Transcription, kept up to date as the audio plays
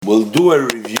We'll do a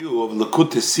review of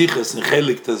Likutei Sichos in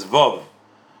Chelik Tezvav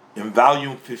in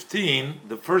volume 15,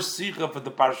 the first Sikha for the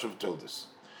Parsha of Toldos.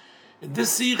 In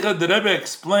this Sikha, the Rebbe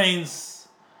explains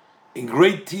in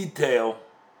great detail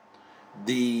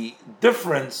the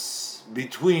difference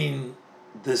between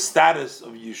the status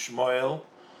of Yishmael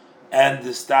and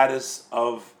the status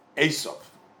of Esav,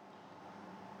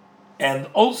 and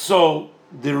also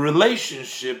the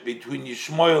relationship between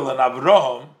Yishmael and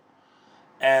Avraham,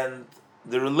 and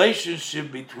the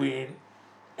relationship between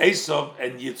Esav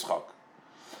and Yitzchak.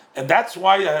 And that's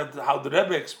why how the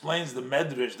Rebbe explains the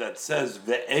Medrash that says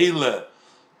Ve'ele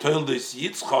Toldos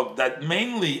Yitzchak, that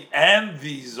mainly and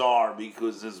these are,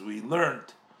 because as we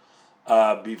learned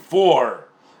before,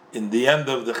 in the end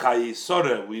of the Chayei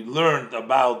Soreh, we learned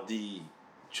about the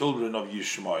children of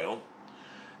Yishmael,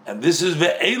 and this is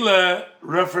Ve'ele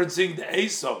referencing the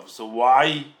Esav. So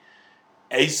why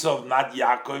Esav, not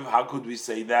Yaakov? How could we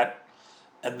say that?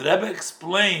 And the Rebbe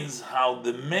explains how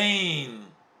the main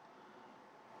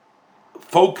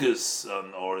focus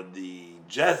on, or the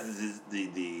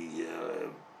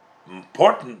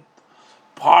important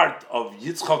part of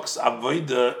Yitzchak's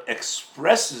avodah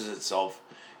expresses itself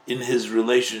in his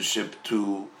relationship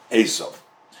to Esav,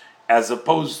 as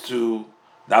opposed to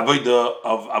the avodah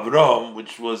of Avraham,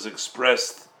 which was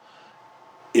expressed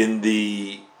in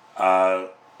the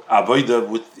avodah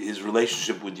with his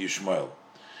relationship with Yishmael.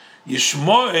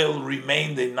 Yishmael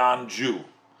remained a non-Jew,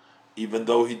 even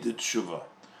though he did Shuvah.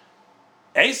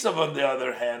 Esav, on the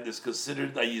other hand, is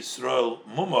considered a Yisrael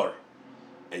Mumar,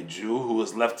 a Jew who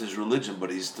has left his religion,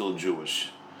 but he's still Jewish.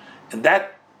 And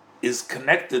that is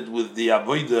connected with the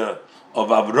avodah of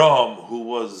Avraham, who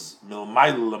was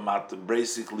Milmayl Lamata,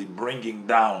 basically bringing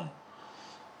down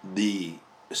the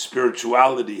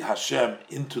spirituality, Hashem,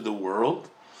 into the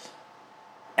world,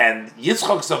 and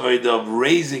Yitzchak's avodah of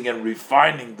raising and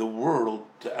refining the world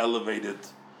to elevate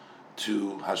it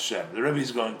to Hashem. The Rebbe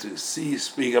is going to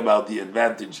speak about the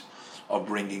advantage of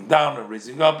bringing down and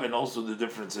raising up, and also the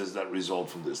differences that result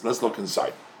from this. Let's look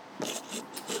inside.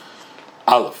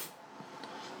 Aleph.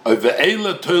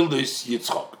 Ve'ele Toldos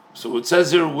Yitzchak. So it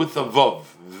says here with a vav,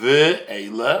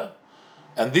 Ve'ele,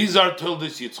 and these are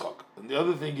Toldos Yitzchak. And the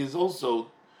other thing is also,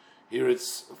 here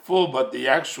it's full, but the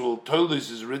actual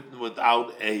Toldos is written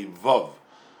without a vav,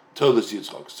 Toldos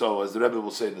Yitzchak. So as the Rebbe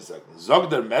will say in a second,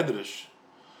 Zogder Medrash.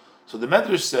 So the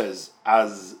Medrash says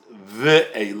as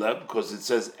Ve'ele, because it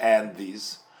says and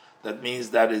these. That means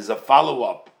that is a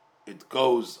follow-up. It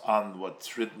goes on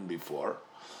what's written before.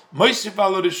 Moisif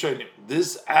al Rishonim.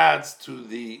 This adds to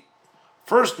the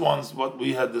first ones what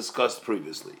we had discussed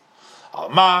previously.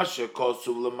 Alma shekosuv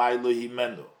l'maylo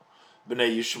himenu.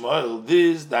 Bnei Yishmael,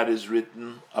 this that is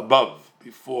written above,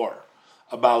 before,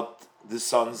 about the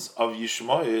sons of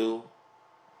Yishmael.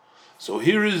 So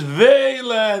here is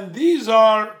Ve'ele, and these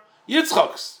are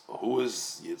Yitzchak's. Who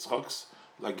is Yitzchak's?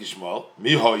 Like Yishmael.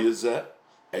 Mihoyezeh,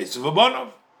 Esav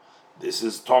Abanov. This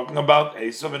is talking about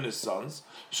Esav and his sons.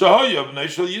 Shahoya bnei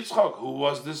shel Yitzchak, who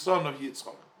was the son of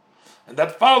Yitzchak. And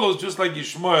that follows just like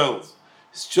Yishmael's,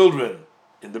 his children.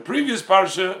 In the previous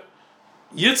parsha,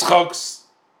 Yitzchak's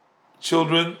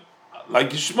children, like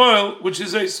Yishmael, which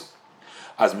is Esav.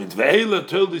 As mit Ve'ele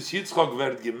Toldos Yitzchak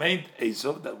werd gemeint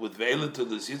Esav, that with Ve'ele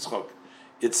Toldos Yitzchak,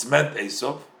 it's meant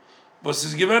Esav. Was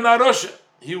is given a Rosha.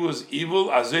 He was evil,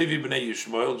 Azevi bnei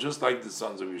Yishmael, just like the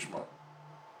sons of Yishmael.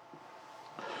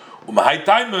 Hai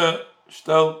Taime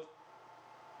stellt,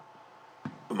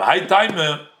 Hai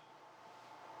Taime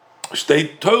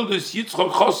steht Toldos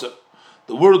Yitzchak Choser.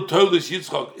 The word Toldos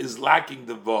Yitzchak is lacking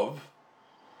the vav.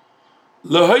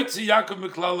 Lehoitzi Yaakov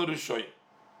Meklal Rishoyim.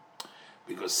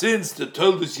 Because since the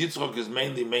Toldos Yitzchak is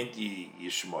mainly meant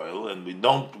Yishmael, and we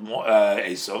don't want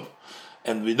Esav,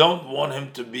 and we don't want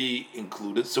him to be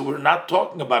included, so we're not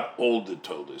talking about all the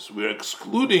Toldos. We're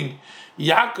excluding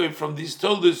Yaakov from these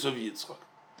Toldos of Yitzchak.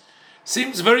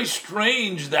 Seems very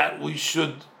strange that we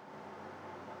should.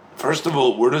 First of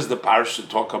all, where does the parsha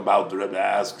talk about? The Rebbe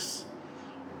asks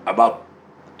about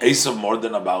Esav more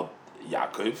than about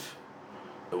Yaakov.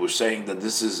 We're saying that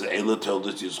this is Eile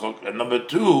Toldos Yitzchak. And number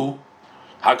two,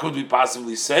 how could we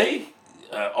possibly say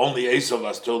only Esav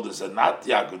has told us and not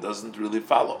Yaakov? Doesn't really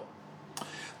follow.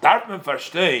 Darf man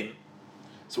verstehen?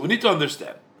 So we need to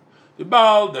understand.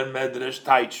 V'bal der Medrash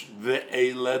Taich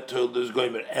Ve'ele Toldos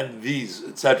Goymer and these,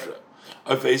 etc.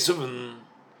 Of Esav and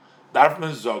darf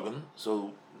man sagen.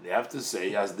 So you have to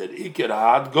say as der Iker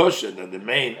Had Goshe, that the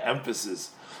main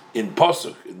emphasis in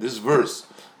Pasuk, in this verse,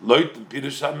 Loit and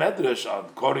Pirush HaMedrash,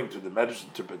 according to the Medrash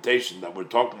interpretation that we're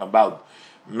talking about,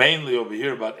 mainly over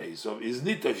here about Esav, is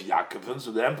not of Yaakov, and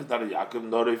so the emphasis of Yaakov,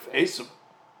 not of Esav.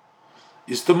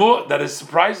 Is to more that is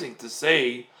surprising to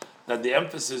say that the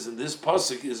emphasis in this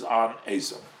pasuk is on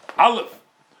Esav. Aleph.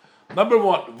 Number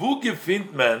one, Vu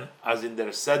gefindt men as in der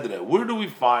Sedre. Where do we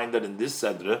find that in this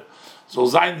Sedre? So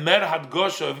Zayin mer had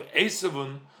gosha of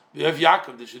Esavun, we have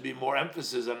Yaakov. There should be more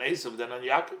emphasis on Esav than on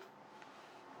Yaakov.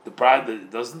 The pride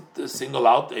that doesn't single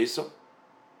out Esav.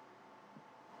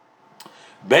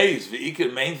 Beis, the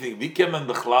main thing, we came in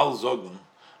Bechlal Zogun.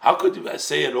 How could you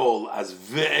say it all as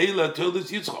Ve'ela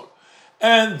Tildus Yitzchak?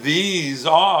 And these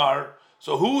are,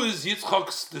 so who is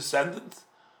Yitzchak's descendant?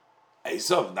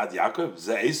 Esav, not Yaakov.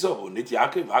 Ze Esav, or not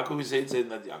Yaakov. How could we say it's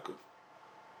not Yaakov?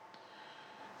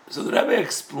 So the Rebbe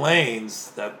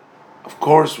explains that, of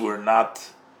course, we're not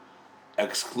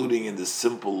excluding in the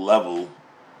simple level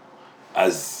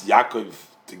as Yaakov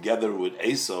together with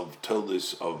Esav told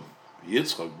us of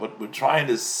Yitzchak, but we're trying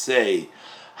to say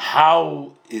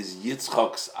how is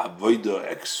Yitzchak's avodah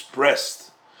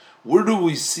expressed? Where do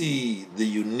we see the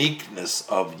uniqueness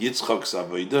of Yitzchak's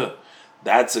avodah?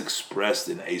 That's expressed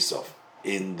in Esav,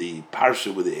 in the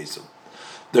parsha with the Esav.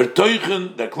 They're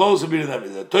toichen, they're close to being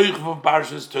them. The toichen of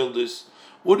parshas told us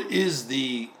what is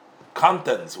the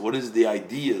contents, what is the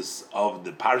ideas of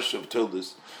the parsha of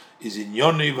Tildus is in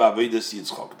Yoniv Avedas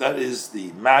Yitzchak. That is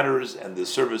the matters and the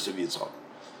service of Yitzchak.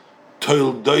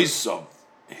 Toldoisov,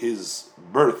 his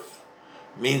birth,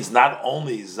 means not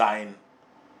only Zayin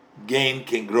gain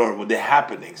King Gror with the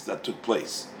happenings that took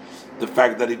place. The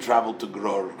fact that he traveled to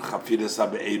Gror, Chafiras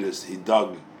HaBe'eres, he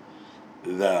dug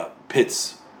the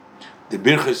pits, the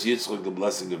Birchas Yitzchak, the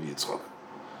blessing of Yitzchak.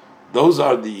 Those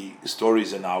are the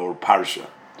stories in our parsha.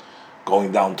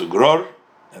 Going down to Gror,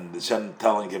 and the Shem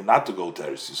telling him not to go to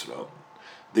Eretz Yisrael,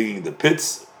 digging the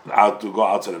pits, out to go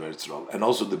outside of Eretz Yisrael, and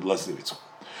also the blessing of Yitzchak.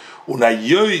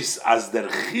 Unayois as der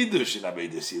chidush in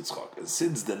Avedis Yitzchak, and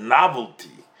since the novelty,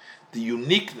 the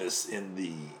uniqueness in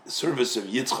the service of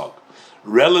Yitzchak,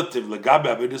 relative legabe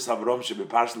Avedis Avram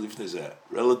shebeparsh lifnei,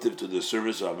 relative to the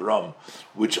service of Avram,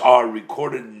 which are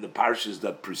recorded in the parshas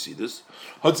that precede us,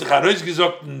 hat sich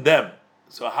herausgesagt in them.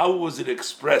 So how was it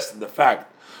expressed in the fact?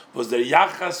 Was der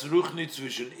Yachas Ruchni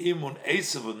zwischen ihm und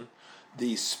Esav,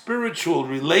 the spiritual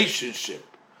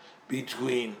relationship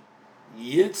between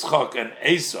Yitzchak and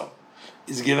Esav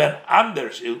is given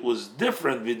anders. It was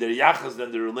different with the Yachas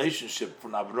than the relationship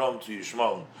from Avram to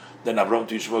Yishmael, than Avram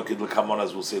to Yishmael could come on,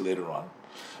 as we'll say later on.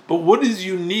 But what is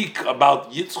unique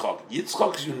about Yitzchak?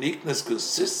 Yitzchak's uniqueness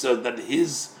consists of that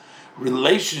his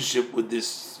relationship with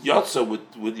this Yotza,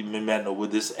 with Mimeno,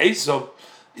 with this Esav,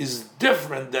 is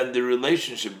different than the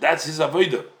relationship. That's his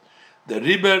avodah. The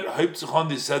Riber Hauptzuchon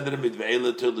die Sedre mit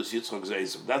Ve'ela Tildus Yitzchak is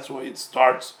Esav. That's why it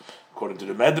starts, according to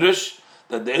the Medrash,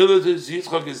 that the Ve'ela Tildus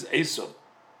Yitzchak is Esav.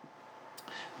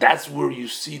 That's where you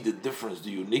see the difference,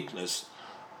 the uniqueness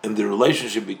in the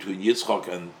relationship between Yitzchak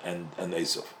and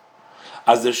Esav.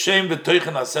 As the Shem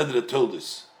V'toichen HaSedre told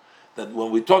us, that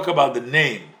when we talk about the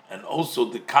name and also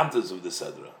the contents of the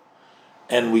Sedre,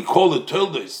 and we call it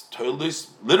Toldos. Toldos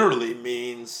literally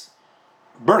means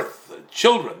birth,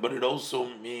 children, but it also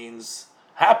means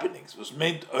happenings. Was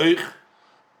meant euch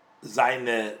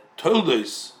seine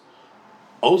Toldos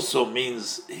also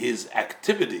means his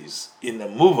activities in the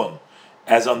Muvan,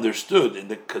 as understood in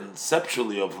the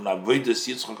conceptually of Navodas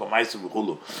Yitzchak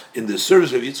Amaisa in the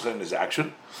service of Yitzchak and his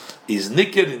action, is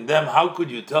nikir in them. How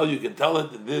could you tell? You can tell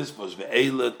it in this was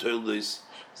Ve'ela Toldos.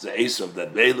 The Esav,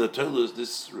 that Ve'ela Toldos,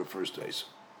 this refers to Esav.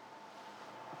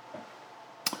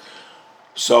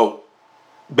 So,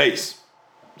 base.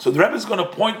 So the Rebbe is going to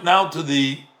point now to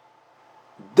the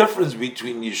difference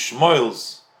between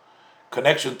Yishmael's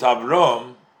connection to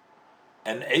Avram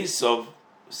and Esav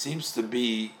seems to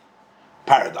be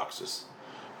paradoxes.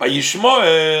 By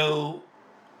Yishmael,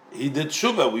 he did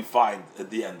Shuvah, we find at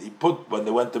the end. He put, when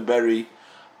they went to bury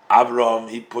Avram,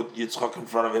 he put Yitzchak in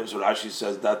front of him, so Rashi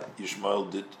says that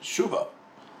Yishmael did Shuvah.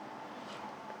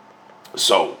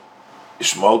 So,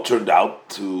 Yishmael turned out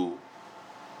to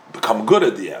become good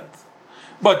at the end.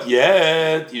 But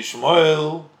yet,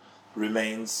 Yishmael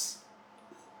remains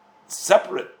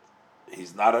separate.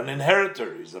 He's not an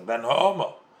inheritor, he's a Ben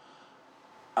Ha'oma.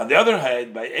 On the other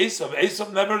hand, by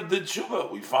Esav never did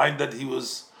Shuvah. We find that he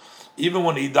was, even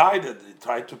when he died, he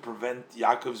tried to prevent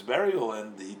Yaakov's burial,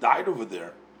 and he died over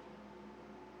there.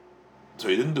 So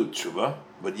he didn't do tshuva,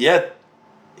 but yet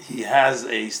he has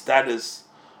a status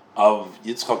of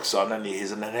Yitzchak's son, and he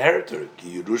is an inheritor.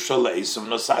 Ki Yerusha le'esav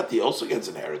nosati, he also gets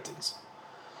inheritance.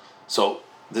 So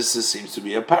this seems to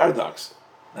be a paradox,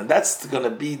 and that's going to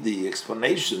be the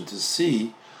explanation to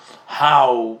see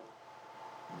how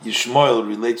Yishmael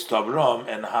relates to Avram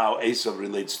and how Esav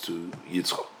relates to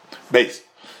Yitzchak. Base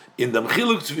in the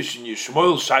mchiluk zwischen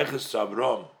Yishmael shayches to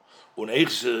Avram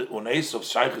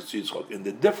Esav's shaykhus to Yitzchak, in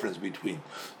the difference between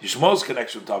Yishmael's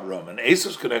connection to Avraham and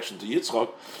Esav's connection to Yitzchak,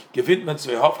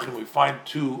 we find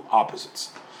two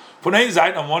opposites. Von ein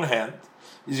Seite, on one hand,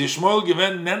 is Yishmael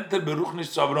given nenter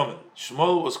beruchnish to Avraham.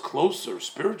 Yishmael was closer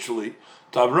spiritually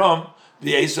to Avraham,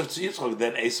 the Esav to Yitzchak,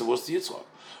 than Esav was to Yitzchak.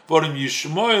 For him,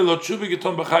 Yishmael lo tshuva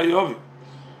geton b'chayovim.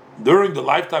 During the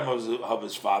lifetime of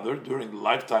his father, during the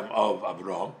lifetime of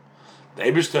Avraham, the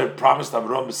Eibishter promised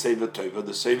Avraham a Seva Tova.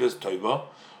 The Seva Tova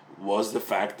was the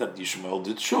fact that Yishmael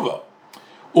did Shuvah.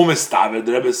 Umestaver,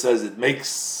 the Rebbe says it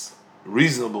makes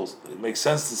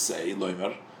sense to say,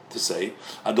 Loimer,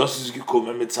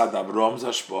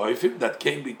 that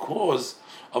came because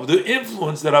of the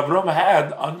influence that Avraham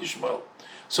had on Yishmael.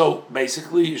 So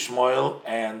basically, Yishmael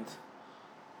and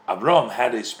Avraham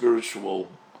had a spiritual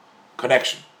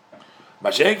connection. By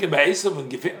Esav,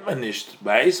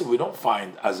 we don't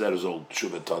find as a result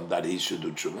tshuvaton that he should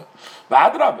do tshuva.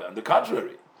 On the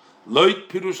contrary, loit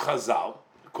pirush chazal,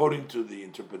 according to the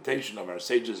interpretation of our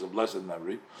sages of blessed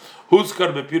memory,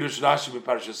 huzkar bepirush Rashi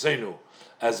beparshasenu,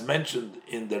 as mentioned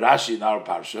in the Rashi in our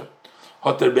parsha,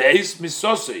 hoter be'es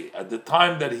misosei, at the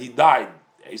time that he died,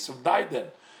 Esav died then,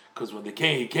 because when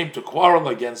he came to quarrel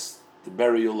against the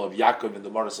burial of Yaakov in the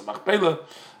Maras of Machpelah,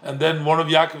 and then one of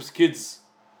Yaakov's kids,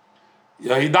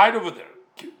 he died over there,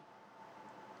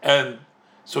 and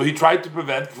so he tried to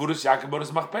prevent Kvuras Yaakov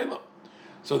Maras Machpelah.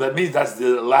 So that means that's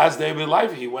the last day of his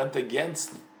life. He went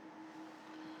against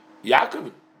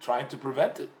Yaakov, trying to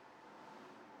prevent it.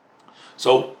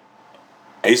 So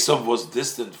Esav was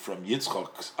distant from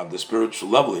Yitzchak on the spiritual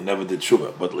level. He never did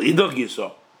Shuvah. But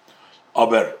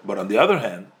on the other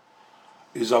hand,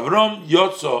 is Avram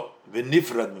Yotzo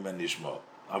v'nifrad mimen Yishmael.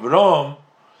 Avram,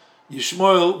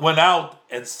 Yishmael went out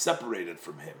and separated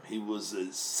from him. He was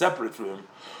separate from him.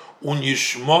 Und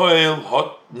Yishmael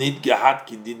hot nit gehat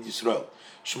kindin Yisrael.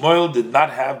 Shmuel did not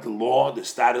have the law, the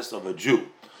status of a Jew.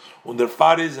 Und der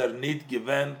Faris nit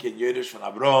given ken Yerush von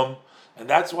Avram, and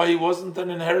that's why he wasn't an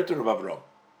inheritor of Avram.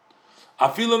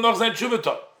 Afilu noch sein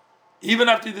Tshuvatot. Even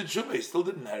after he did Tshuva, he still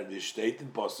didn't inherit his state in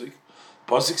Posik.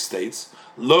 Posik states,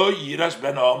 Lo Yirash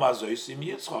ben Ha'om Azoisim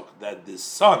Yitzchak, that the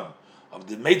son of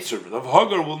the maidservant of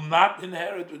Hagar will not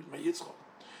inherit with Yitzchak,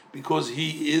 because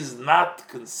he is not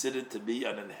considered to be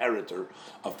an inheritor,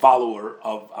 a follower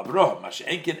of Abraham.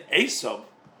 Masha'enkin Esav,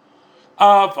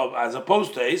 as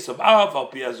opposed to Esav,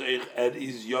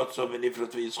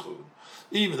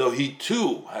 even though he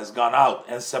too has gone out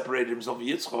and separated himself from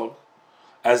Yitzchak,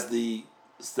 as the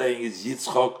saying is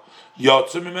Yitzchak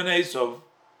Yotzim and Esav.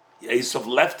 Esav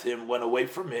left him, went away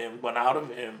from him, went out of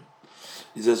him.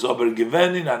 He says, so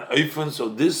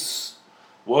this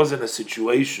was in a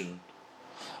situation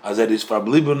as it is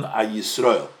Fablibun a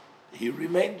Yisrael. He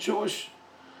remained Jewish.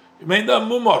 He remained a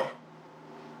Mumar.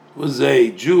 He was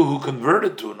a Jew who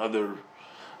converted to another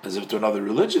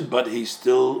religion, but he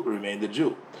still remained a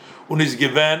Jew. And he's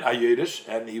given a Yerush,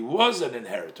 and he was an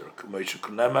inheritor.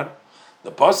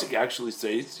 The pasuk actually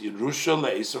says, Yerusha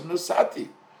le'Esav nasati.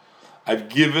 I've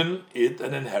given it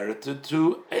and inherited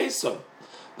to Esav.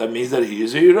 That means that he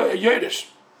is a Yerush.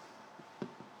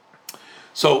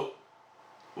 So,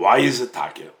 why is it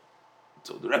Takeh?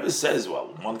 So the Rebbe says,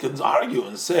 well, one can argue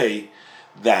and say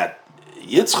that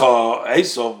Yitzchak,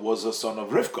 Esav, was a son of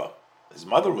Rivka. His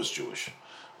mother was Jewish,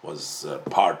 was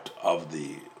part of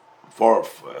the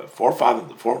forefathers,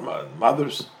 the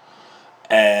foremothers,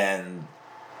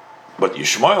 but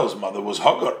Yishmael's mother was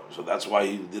Hagar, so that's why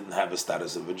he didn't have a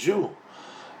status of a Jew.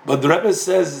 But the Rebbe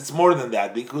says it's more than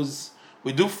that, because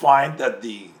we do find that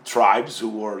the tribes who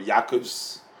were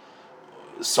Yaakov's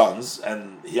sons,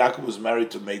 and Yaakov was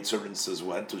married to maidservants as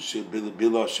well, to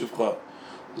Bila, Shivcha,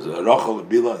 Rachel,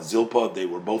 Bila, and Zilpah. They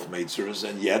were both maidservants,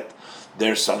 and yet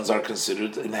their sons are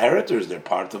considered inheritors. They're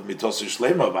part of Mitos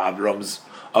Shlema, of Avram's,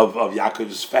 of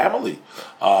Yaakov's family,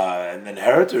 and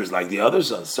inheritors like the other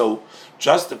sons. So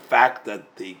just the fact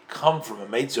that they come from a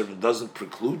maidservant doesn't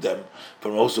preclude them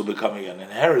from also becoming an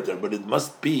inheritor. But it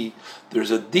must be,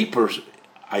 there's a deeper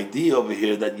idea over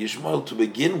here that Yishmael, to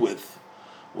begin with,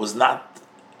 was not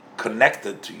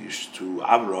connected to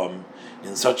Avraham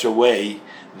in such a way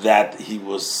that he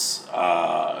was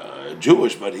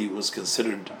Jewish, but he was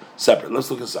considered separate. Let's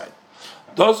look inside.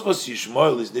 Das was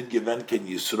Yishmael is nicht gewähnt kein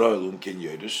Yisrael und kein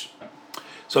Yerush.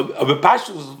 So, aber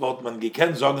Pashtus wird man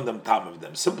gekannt sagen dem Tam of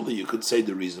them. Simply, you could say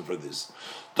the reason for this.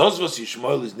 Das was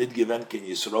Yishmael is nicht gewähnt kein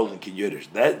Yisrael und kein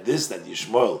Yerush. That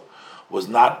Yishmael was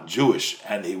not Jewish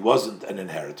and he wasn't an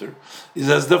inheritor. He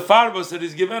says the Farbas that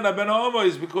is given a Ben Ha'oma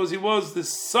is because he was the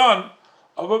son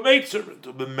of a maidservant,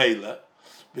 of B'meila.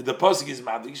 But the pasuk is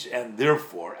Madish, and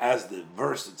therefore, as the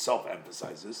verse itself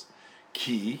emphasizes,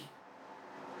 Ki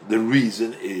The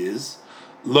reason is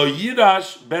Lo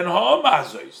Yirash ben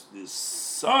Ha'amazos, the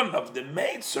son of the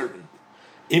maidservant,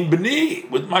 in Bni,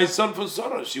 with my son for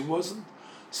Sarah. He wasn't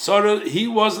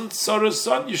Sarah's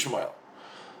son, Yishmael.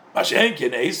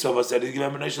 Mashenkin, Esav was said to give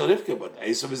him an Rivka, but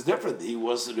Esav is different. He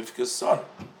was Rivka's son.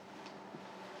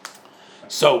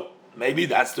 So maybe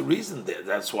that's the reason there.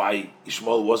 That's why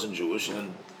Ishmael wasn't Jewish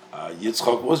and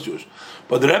Yitzchak was Jewish.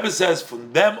 But the Rebbe says,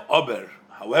 from them aber,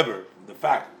 however, the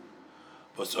fact,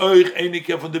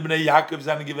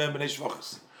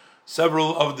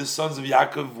 several of the sons of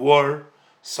Yaakov were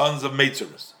sons of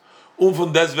maidservants.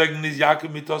 Von deswegen is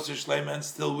Yaakov mitos shleim, and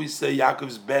still we say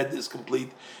Yaakov's bed is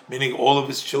complete, meaning all of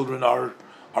his children are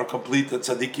complete, and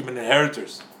tzaddikim and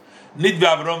inheritors. Nid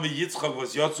ve'Avram ve'Yitzchak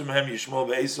was yotzum hem Yishmael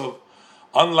ve'Esav.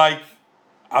 Unlike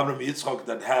Avram and Yitzchak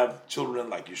that have children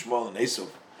like Yishmael and Esav,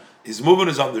 his movement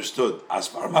is understood as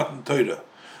far Matan Torah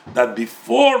that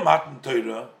before Matan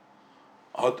Torah,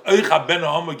 hat euch a Ben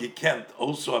Ha'ama gekent.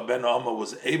 Also, a Ben Ha'ama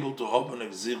was able to open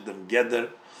a zich dem Geder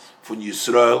from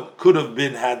Yisrael, could have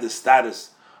had the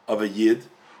status of a Yid,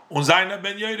 und seine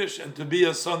Ben Yerush, and to be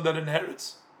a son that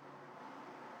inherits.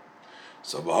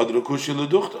 So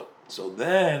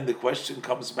then the question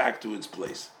comes back to its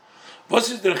place. What's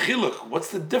the chiluk? What's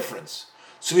the difference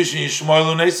between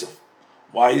Yishmael and Esav?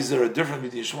 Why is there a difference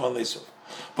between Yishmael and Esav?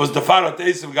 Because the Farat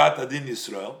Esav got adin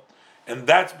Yisrael, and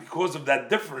that's because of that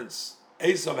difference.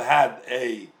 Esav had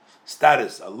a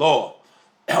status, a law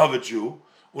of a Jew.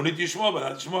 Unit Yishmael, but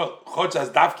not Yishmael. Chotz as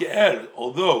dafke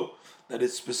although that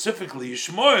is specifically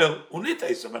Yishmael, unit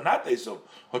Esav, and not Esav.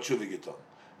 Hot Shuva Giton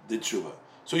did Shuva.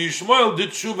 So Yishmael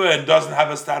did Shuva and doesn't have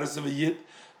a status of a Yid.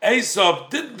 Esav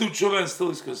didn't do Shuva and still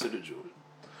is considered Jewish.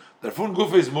 Therefore,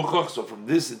 Gufa is Muchach. So from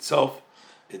this itself,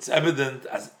 it's evident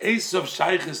as Esav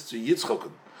shayches to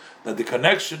Yitzchak, that the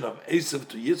connection of Esav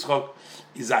to Yitzchak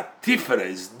is a tifere,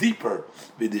 is deeper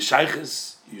with the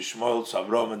shayches Yishmael to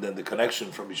Avram, and then the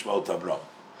connection from Yishmael to Avram.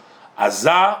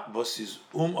 Azah was his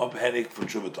abhenik for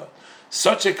Shuvaton.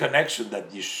 Such a connection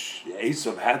that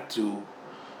Esav had to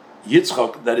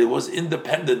Yitzchak, that it was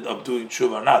independent of doing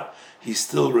tshuva or not. He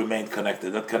still remained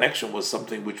connected. That connection was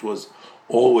something which was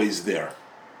always there.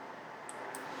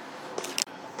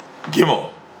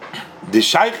 Gimel. The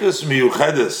shayches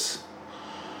miyuchedes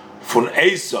von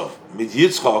Esav mit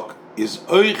Yitzchak is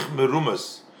oich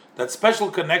merumas. That special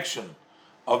connection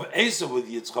of Esav with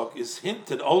Yitzchak is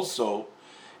hinted also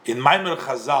in Maimer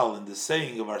Chazal, in the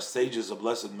saying of our sages of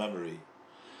blessed memory,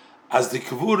 as the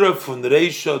kavura von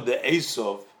Reisha the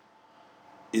Esav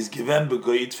is given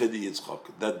begoit for the Yitzchak,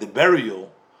 that the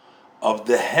burial of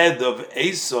the head of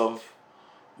Esav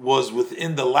was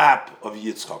within the lap of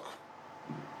Yitzchak.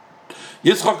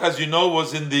 Yitzchak, as you know,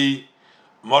 was in the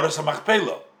Moras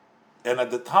HaMachpelah, and at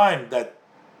the time that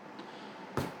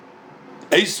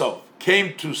Esav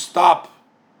came to stop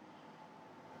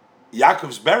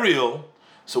Yaakov's burial,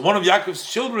 so one of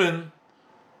Yaakov's children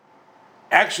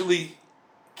actually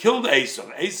killed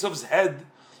Esav. Esav's head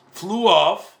flew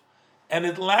off, and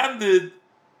it landed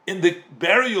in the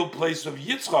burial place of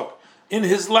Yitzchak, in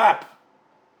his lap.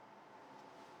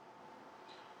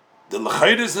 The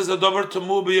L'chayris is a davar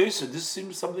tamu b'yosef. This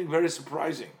seems something very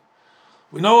surprising.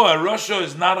 We know a Rasha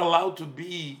is not allowed to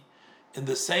be in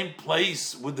the same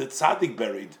place with the tzaddik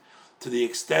buried, to the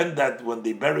extent that when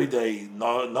they buried a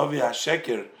Navi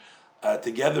HaSheker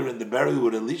together in the burial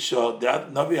with Elisha,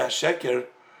 that Navi HaSheker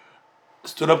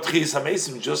stood up Tchias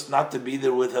HaMesim just not to be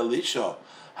there with Elisha.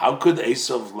 How could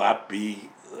Esav's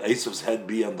head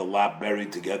be on the lap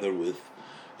buried together with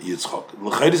Yitzchak?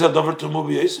 L'chayris hadavar tumu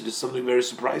b'yosef is something very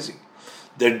surprising.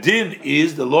 Their din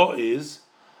is, the law is,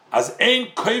 as ein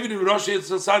koivin Rasha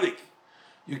Yitzel Tzaddik.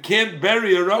 You can't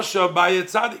bury a Rasha by a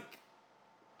Tzaddik.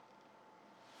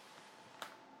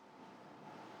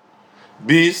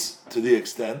 Bis, to the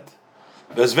extent,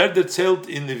 as werde zählt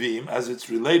in Nevi'im, as it's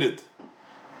related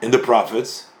in the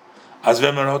prophets, as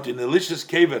wenn man hat in Elisha's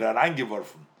kever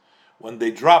hereingeworfen, when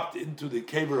they dropped into the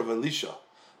kever of Elisha,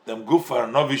 them gufar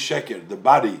novi sheker, the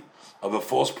body of a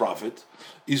false prophet,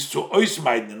 is to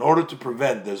oismeiden, in order to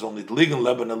prevent, there's only ligan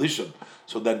leben Elisha,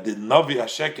 so that the novi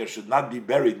sheker should not be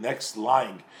buried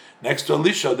lying next to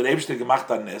Elisha. The Eibshter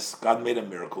gemacht nes, God made a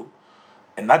miracle,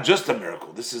 and not just a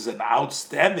miracle. This is an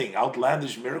outstanding,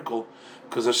 outlandish miracle,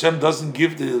 because Hashem doesn't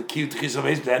give the key of Tchias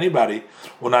HaMesim to anybody.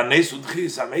 When Anes und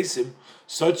Tchias HaMesim,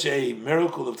 such a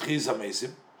miracle of Tchias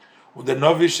HaMesim, when the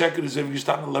Novi Sheker is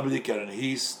gestanden lebendiger, and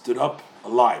he stood up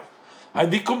alive.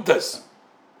 And wie kommt das?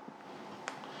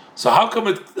 So how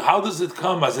does it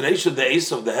come as an Esav, the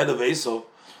Esav, the head of Esav,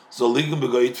 so liegen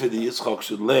begoit for the Yitzchak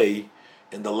should lay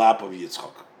in the lap of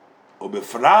Yitzchak?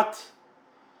 Ubefrat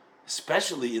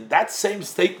especially in that same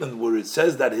statement where it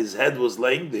says that his head was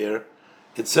laying there,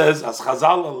 it says, as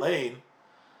Chazal Alein,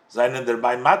 Zainen der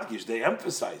bei Matgish, they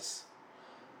emphasize.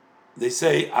 They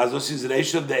say, Azos is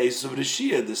Reisha the Esav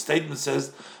Rishia. The statement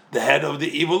says, the head of the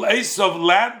evil Esav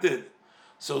landed.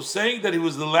 So saying that he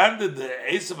was landed, the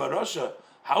Esav Arosha,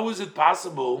 how is it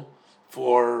possible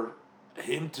for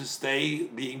him to stay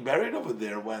being buried over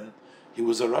there when he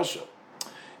was a Rasha?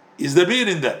 Is the beard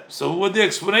in them? So what the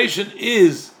explanation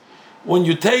is, when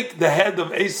you take the head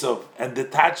of Esav and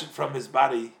detach it from his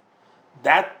body,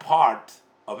 that part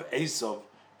of Esav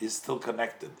is still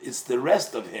connected. It's the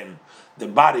rest of him, the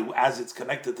body, as it's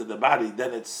connected to the body,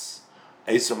 then it's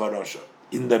Esav Arosha.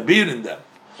 In the beard in them.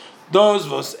 Those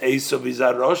was Esav is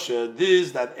Arosha,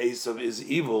 this that Esav is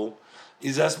evil,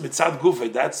 is as Mitzad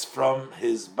Gufay, that's from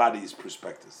his body's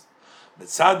perspective.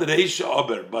 Mitzad Reisha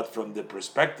Ober, but from the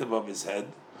perspective of his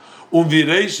head,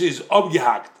 Reisha is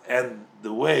obgehakt, and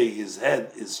the way his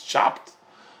head is chopped,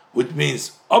 which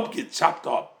means chopped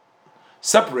up,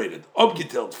 separated,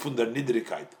 obgetelt von der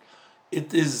Niedrigkeit.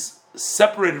 It is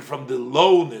separated from the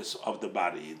lowness of the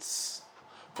body. It's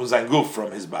von sein Guf,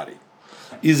 from his body.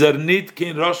 Is nit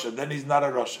kein Rasha, then he's not a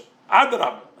Rasha.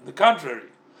 Adrab, on the contrary,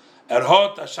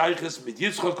 hot a shayches mit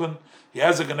Yitzchok, he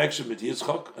has a connection with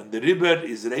Yitzchok, and the Riber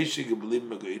is Reishi geblieben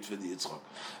megoit for the Yitzchok,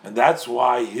 and that's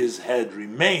why his head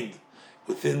remained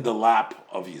within the lap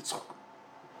of Yitzchok.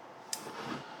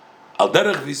 Al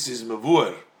derech visis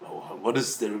mevur. What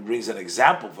is there? Brings an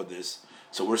example for this.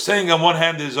 So we're saying on one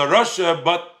hand there's a Rasha,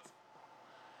 but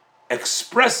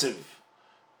expressive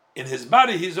in his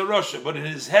body he's a Rasha, but in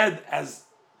his head, as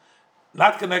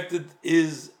not connected,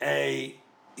 he's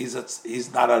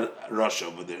not a Rasha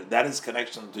over there. That is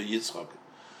connection to Yitzchak.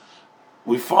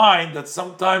 We find that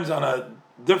sometimes on a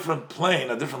different plane,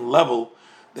 a different level,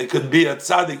 they can be a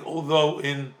tzaddik, although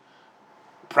in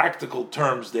practical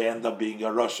terms they end up being a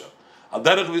Rasha. Al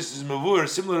derech v'sis mevur,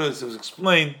 similar as was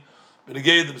explained, but he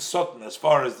gave them Satan as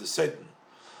far as the Satan.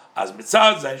 As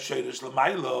mitzad zayin sheiresh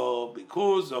l'maylo,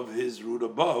 because of his root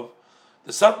above,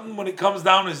 the Satan, when he comes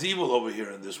down, is evil over here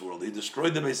in this world. He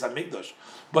destroyed the Beis Hamikdash,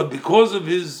 but because of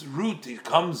his root, he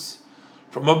comes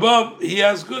from above. He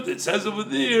has good. It says over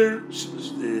there, is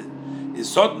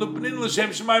Satan l'pnin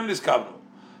l'shem shemaim niskavnu,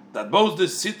 that both the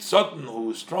Satan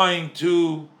who is trying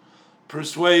to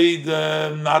persuade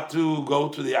not to go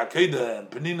to the Akedah, and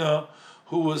Penina,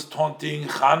 who was taunting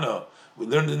Chana. We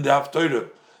learned in the Haftorah,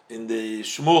 in the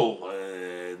Shmuel,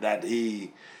 that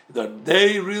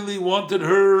they really wanted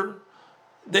her.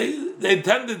 They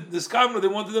intended this kamra. They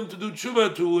wanted them to do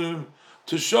tshuva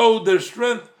to show their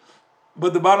strength.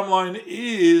 But the bottom line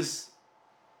is,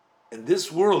 in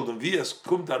this world, in vias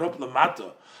kum tarop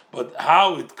lamata, but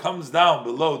how it comes down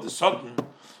below the Satan.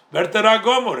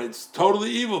 It's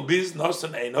totally evil.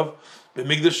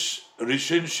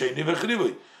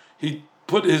 He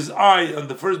put his eye on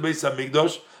the first Beis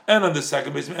Hamikdash and on the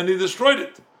second Beis, and he destroyed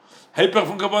it.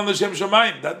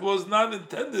 That was not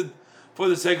intended for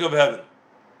the sake of heaven.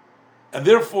 And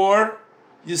therefore,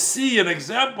 you see an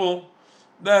example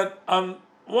that on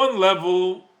one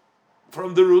level,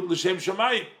 from the root L'Shem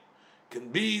Shamayim,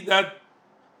 can be that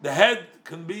the head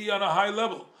can be on a high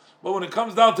level. But when it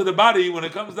comes down to the body, when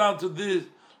it comes down to the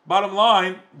bottom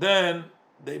line, then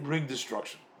they bring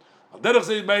destruction. Similar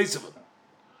is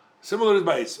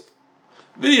by Esav.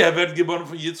 From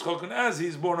Yitzchok, and as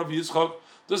he's born of Yitzchok,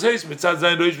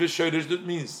 that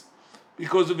means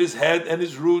because of his head and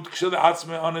his root,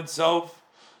 on itself,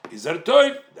 he's then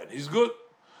he's good.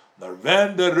 But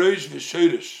when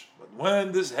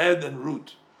this head and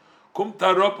root,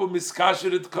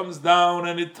 it comes down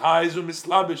and it ties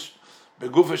mislabish.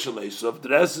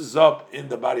 Dresses up in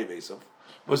the body of Esav,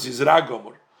 was his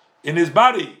ragomor. In his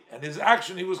body and his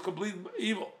action, he was complete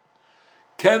evil.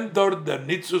 Kentor der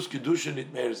nitzus kedusha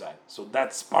nit mehr sein. So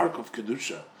that spark of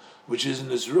kedusha, which is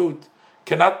in his root,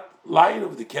 cannot light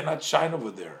over there, cannot shine over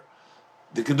there.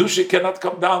 The kedusha cannot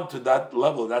come down to that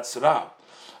level. That's ra.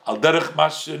 Al derech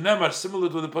mash nemar, similar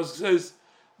to what the pasuk says,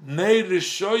 nei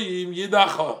rishoyim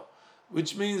yidacha,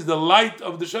 which means the light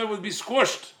of the shoyim would be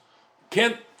squashed,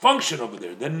 can't function over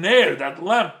there. The nair, that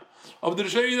lamp of the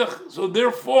Rishayidach. So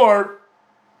therefore,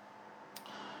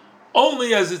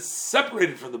 only as it's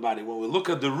separated from the body, when we look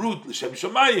at the root, L'Shem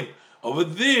Shamayim, over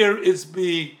there it's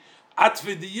be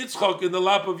Atfi the Yitzchok, in the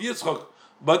lap of Yitzchok,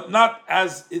 but not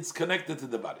as it's connected to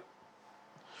the body.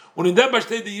 When in that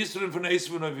the Yisrael from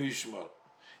Esav of Yishmael,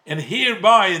 and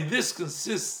hereby in this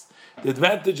consists the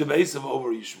advantage of Esav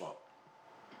over Yishmael.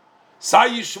 Sai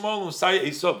Yishmael and Sai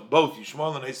Esav, both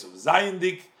Yishmael and Esav,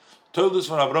 Zayendik told us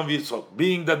from Avram Yitzchok,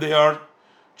 being that they are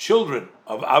children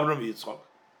of Avram Yitzchok,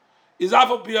 is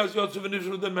Afal Pias Yotzev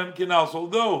Nishru the Memkinas.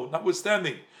 Although,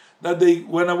 notwithstanding that they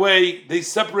went away, they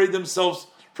separate themselves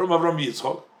from Avram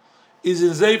Yitzchok. Is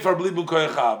in Zeifar Blibun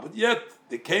Koyecha, but yet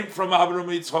they came from Avram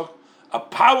Yitzchok. A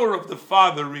power of the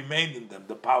Father remained in them.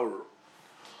 The power,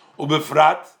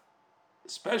 Ubefrat,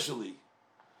 especially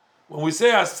when we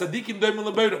say as Tzadikim Doimim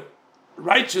Lebeirim,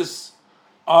 righteous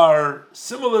are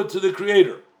similar to the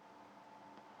Creator.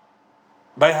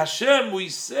 By Hashem, we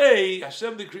say,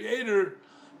 Hashem the Creator,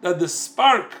 that the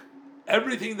spark,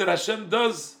 everything that Hashem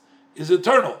does is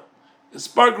eternal. The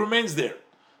spark remains there.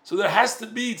 So there has to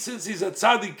be, since he's a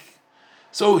tzaddik,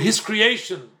 so his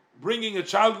creation, bringing a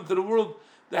child into the world,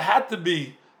 there had to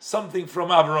be something from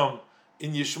Avram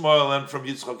in Yishmael and from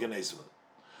Yitzchak and Esav.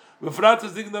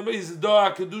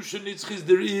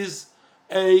 There is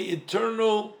a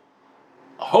eternal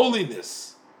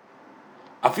holiness.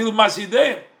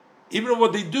 Even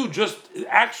what they do, just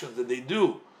actions that they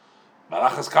do.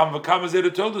 Malachas Kam V'Kam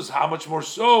Zera told us how much more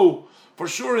so. For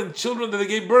sure, in children that they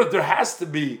gave birth, there has to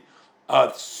be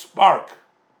a spark,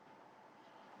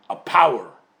 a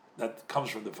power that comes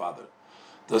from the Father.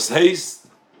 This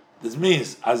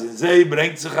means, as in Zei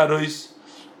brengt sich heraus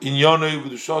in Yonoi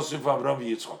G'dushosif Avram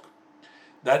Yitzchak,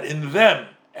 that in them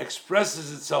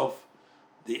expresses itself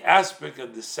the aspect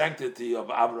of the sanctity of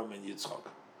Avram and Yitzchak.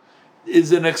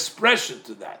 Is an expression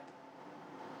to that.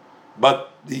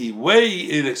 But the way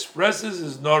it expresses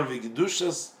is nor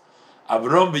v'gedushas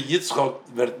Avram v'Yitzchak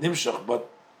vert nimshach.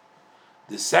 But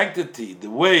the sanctity,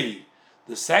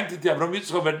 the sanctity of Avram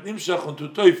Yitzchak vert nimshach unto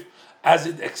toif, as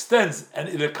it extends and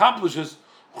it accomplishes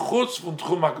chutz von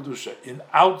tchum hakdusha, in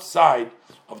outside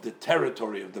of the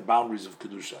territory of the boundaries of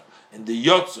kedusha, in the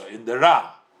yotza, in the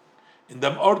ra, in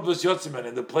the ordvus yotzimen,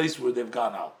 in the place where they've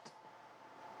gone out,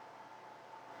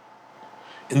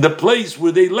 in the place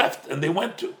where they left and they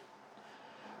went to.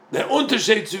 The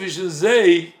Unterschied zwischen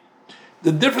Zei,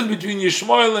 the difference between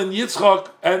Yishmael and Yitzchak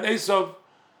and Esav,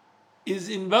 is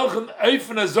in welchen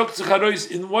Eifen sagt sich heraus,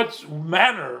 in what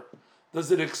manner does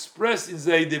it express in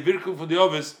Zei, the Wirkung von the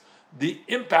Ovis, the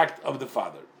impact of the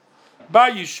Father.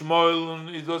 By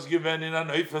Yishmael, it was given in an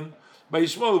Eifen. By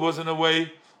Yishmael, it was in a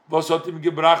way, was hat ihm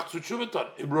gebracht zu Tshuvaton.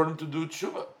 It brought him to do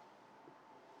Tshuva.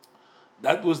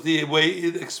 That was the way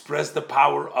it expressed the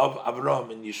power of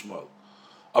Avraham and Yishmael.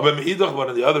 But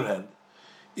on the other hand,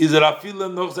 is that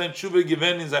Afila noch sein Tshuva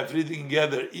given in sein Frieden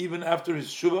together, even after his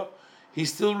Tshuva, he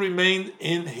still remained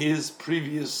in his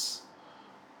previous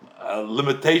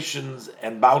limitations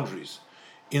and boundaries.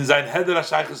 In sein Heder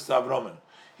HaShaychus to Avram,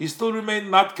 he still remained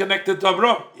not connected to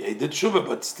Avram. Yeah, he did Tshuva,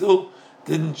 but still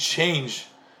didn't change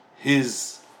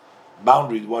his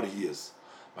boundary, what he is.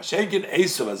 Mashenkin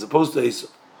Esav, as opposed to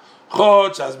Esav.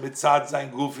 Chotz as mitzad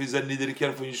sein Guf is a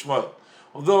niedriger von Yishmael.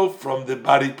 Although from the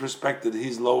body perspective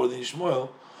he's lower than Yishmael,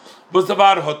 but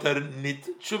nit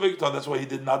tshuva, that's why he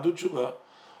did not do tshuva.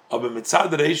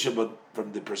 But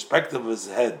from the perspective of his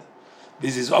head,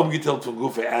 this is abgeteilt from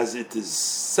Gufe, as it is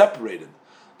separated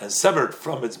and severed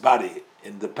from its body,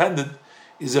 independent,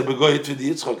 is a begoyet to the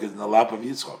Yitzchak, is in the lap of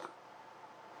Yitzchak.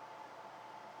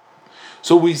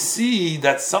 So we see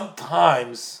that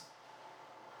sometimes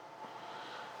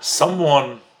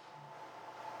someone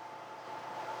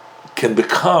can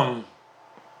become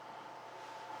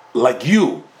like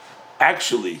you,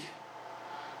 actually,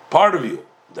 part of you,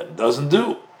 that doesn't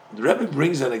do. The Rebbe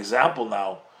brings an example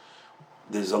now.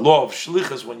 There's a law of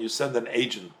shlichus when you send an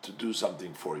agent to do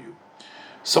something for you.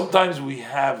 Sometimes we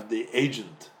have the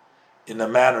agent in a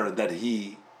manner that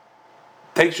he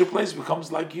takes your place,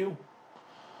 becomes like you.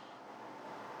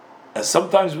 And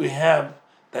sometimes we have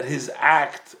that his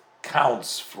act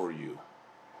counts for you.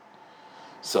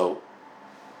 So,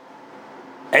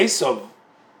 Esav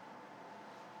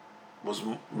was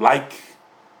like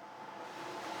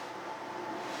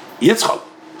Yitzchak,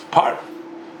 part.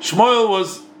 Shmuel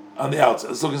was on the outside.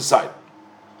 Let's look inside.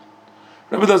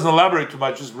 Rebbe doesn't elaborate too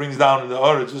much, just brings down in the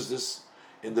order, just this,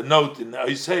 in the note, in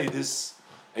the say this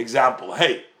example.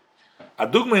 Hey,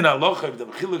 adugma in halacha, the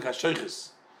mechiluk hashaychus,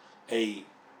 a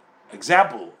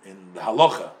example in the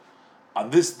halacha on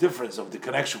this difference of the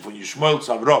connection from Yishmael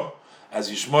to Avram, as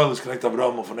Yishmael is connected to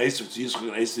Avram, from Esav to Yitzchak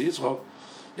and Esav to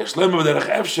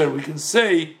Yitzchak, we can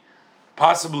say,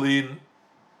 possible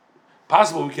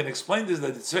we can explain this,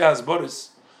 that it's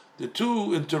Boris, the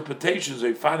two interpretations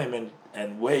of Ifanim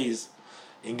and ways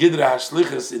in Gidra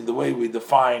HaShlichas, in the way we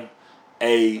define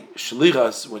a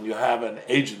Shlichas, when you have an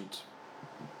agent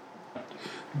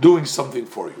doing something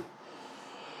for you.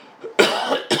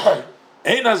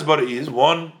 Ein Hasbara is,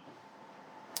 one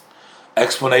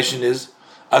explanation is,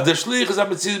 as the Shlich is a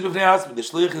Metziz B'fnei Atzmi, the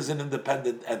Shlich is an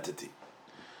independent entity.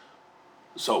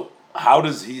 So, how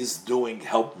does his doing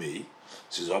help me?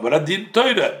 She says, but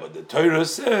the Torah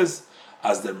says,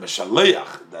 as the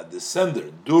Meshaleach, that the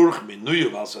sender, durch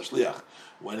minuyuv al shliach,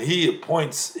 when he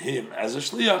appoints him as a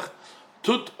shliach,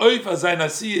 tut oif azay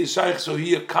nasi shaykh, so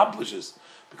he accomplishes,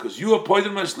 because you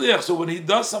appointed him as shliach. So when he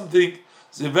does something,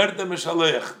 zevert the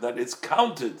Meshaleach, that it's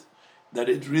counted, that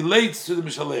it relates to the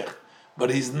Meshaleach, but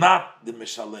he's not the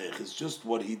Meshaleach. It's just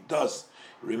what he does.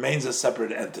 It remains a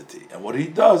separate entity, and what he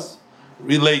does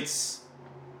relates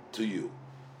to you.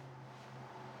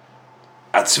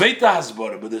 At Zweita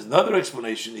Hasbara, but there's another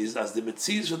explanation, is as the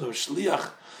Metziz of the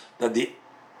Shliach, that the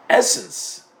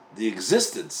essence, the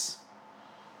existence,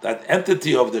 that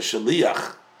entity of the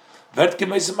Shliach,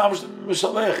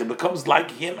 it becomes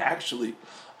like him actually,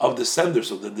 of the sender,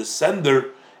 so that the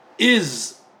sender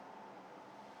is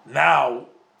now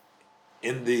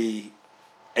in the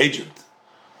agent.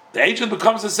 The agent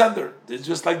becomes the sender. It's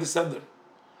just like the sender.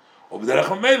 So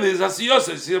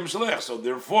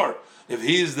therefore, if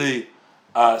he is the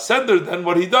sender, then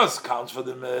what he does counts for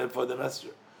the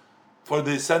messenger, for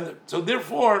the sender. So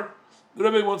therefore, the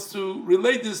Rebbe wants to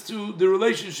relate this to the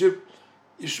relationship.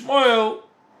 Ishmael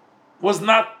was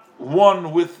not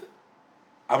one with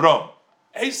Abraham.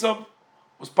 Esau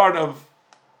was part of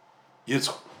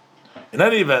Yitzchak. In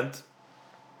any event,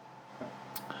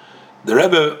 the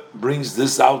Rebbe brings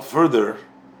this out further,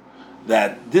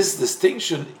 that this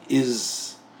distinction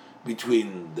is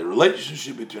between the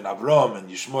relationship between Avraham and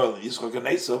Yishmael and Yitzchak and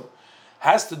Esau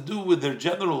has to do with their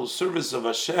general service of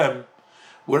Hashem,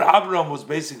 where Avraham was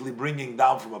basically bringing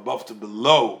down from above to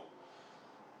below,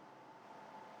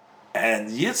 and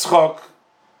Yitzchak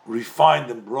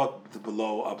refined and brought the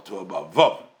below up to above.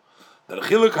 Vav. The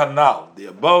Chiluk Hanal, the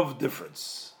above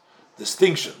difference,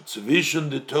 distinction, Tzivishun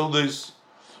the Toldos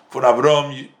for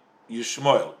Avraham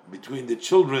Yishmael, between the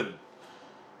children,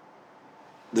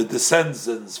 the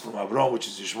descendants from Avraham, which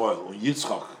is Yishmael, and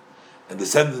Yitzchak, and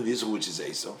descendants of Yitzchak, which is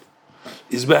Esau,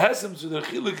 is behesem to the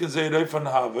Chiluk and Zeirayfan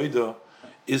Ha'avodah,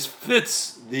 is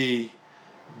fits the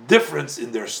difference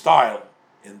in their style,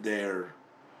 in their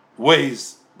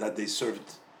ways that they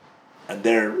served, and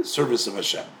their service of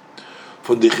Hashem.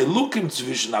 Von the Chilukim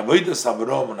zwischen Avodas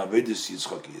Avraham and Avodas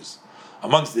Yitzchak is,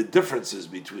 amongst the differences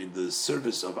between the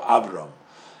service of Avraham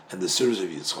and the service of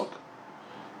Yitzchak,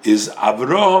 is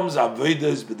Avraham's Avodah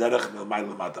is b'derech milmay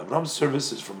lamata. Avraham's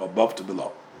service is from above to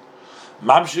below.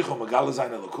 Mamshich u'megala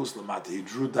zayin elokus lamata. He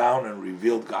drew down and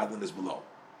revealed godliness below.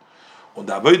 And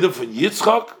the Avodah von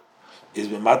Yitzchak is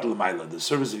b'mata l'mayla. The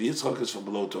service of Yitzchak is from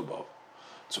below to above.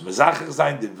 So mezachach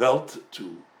zayin the Welt,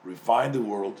 to refine the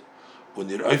world,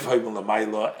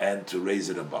 and to raise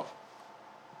it above.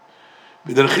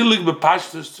 As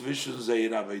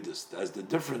the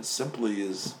difference simply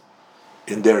is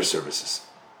in their services.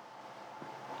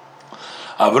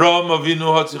 Avraham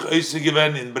Avinu hat sich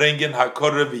ausgegeben in bringen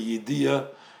hakore v'yidia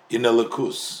in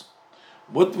elikus.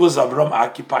 What was Avraham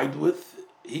occupied with?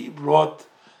 He brought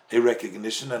a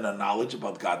recognition and a knowledge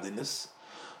about godliness.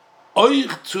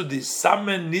 Euch zu the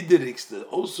samen niederigste,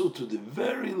 also to the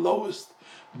very lowest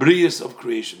brias of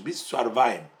creation, bis zu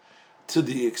Arvaim, to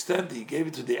the extent he gave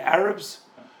it to the Arabs,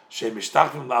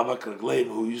 shemishtachvim la'avak ragleim,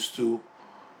 who used to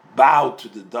bow to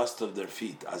the dust of their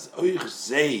feet, as euch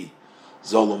zei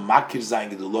zolum makir zayin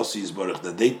gedulosi yisborach,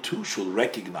 that they too should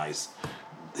recognize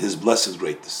his blessed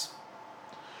greatness.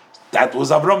 That was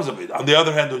Avram's Avodah. On the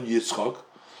other hand, on Yitzchak,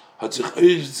 hat sich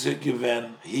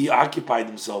ausgegeben, he occupied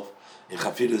himself in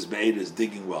chafiras be'edes,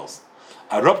 digging wells.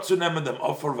 Arab zu nehmen dem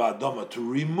offer va'adama, to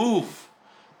remove,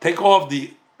 take off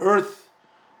the earth,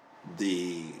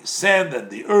 the sand and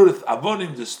the earth,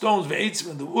 avonim, the stones, ve'etzim,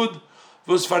 and the wood,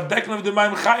 was fardecken of the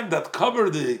ma'im chaim, that cover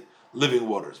the living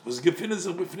waters, was gefinnen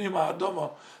sich b'fnim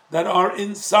ha'adama, that are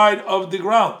inside of the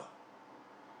ground.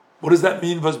 What does that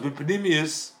mean? Was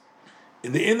b'pnimius,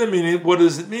 in the inner meaning, what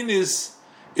does it mean is,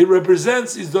 it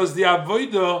represents, is does the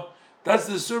avodah, that's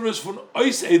the service from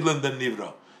ois edlen den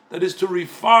nivra, that is to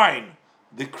refine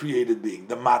the created being,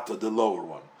 the mata, the lower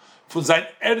one, von sein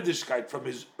Erdischkeit, from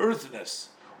his earthiness,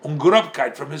 und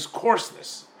Grobkeit, from his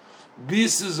coarseness,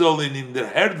 bis es soll in him der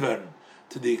Herd werden,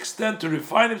 to the extent to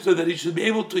refine him so that he should be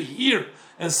able to hear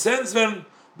and sense when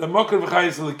the Mokar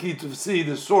v'chayis eliki, to see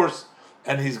the source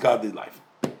and his godly life.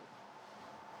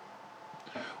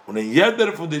 Und in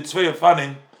jeder von den zwei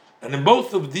Afanim, and in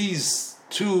both of these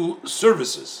two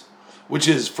services, which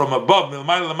is from above,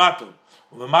 milmayla lamato,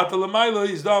 milmata lamayla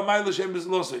is da mayla shem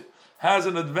bezlosei, has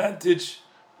an advantage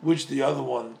which the other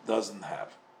one doesn't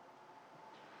have.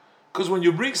 Because when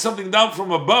you bring something down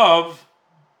from above,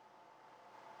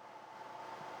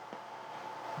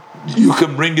 you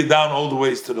can bring it down all the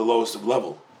ways to the lowest of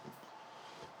level.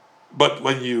 But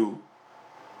when you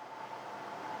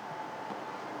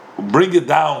bring it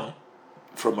down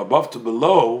from above to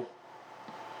below,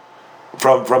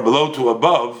 from below to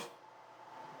above,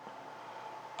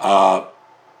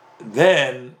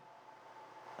 then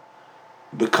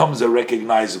becomes a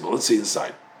recognizable. Let's see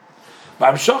inside.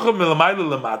 When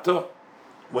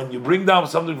you bring down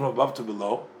something from above to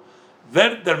below,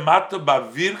 the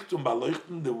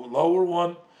lower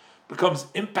one becomes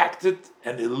impacted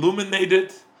and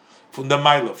illuminated from the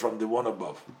Maila, from the one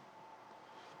above.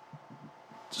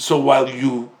 So while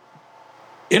you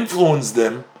influence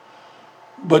them,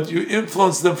 but you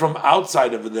influence them from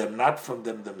outside of them, not from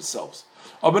them themselves.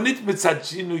 But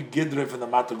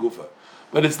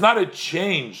it's not a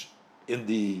change in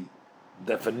the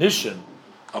definition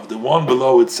of the one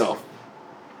below itself.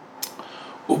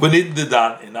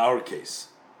 In our case,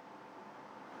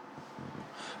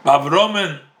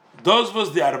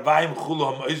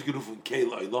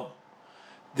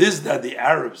 this that the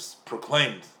Arabs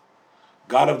proclaimed,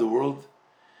 God of the world,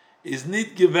 is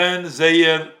nit given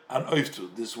zeyer an oiftu.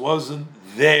 This wasn't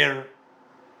their.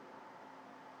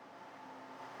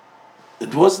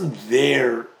 It wasn't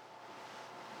their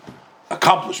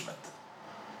accomplishment.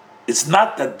 It's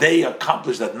not that they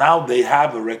accomplished that. Now they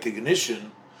have a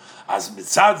recognition as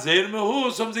mitzad zeyer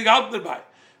mehu something out there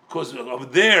because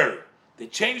of their. They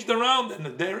changed around and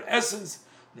their essence.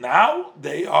 Now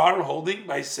they are holding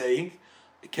by saying,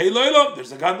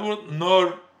 there's a God in the world,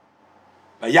 nor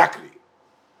Vayakri.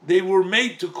 They were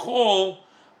made to call.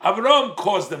 Avram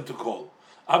caused them to call.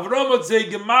 Avram had say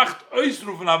gemacht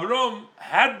oisruf, and Avram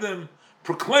had them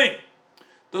proclaim.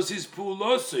 This is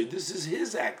puulosoi. This is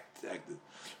his act.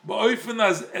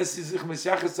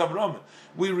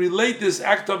 We relate this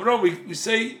act of Avram. We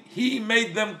say he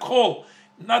made them call,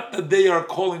 not that they are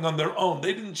calling on their own.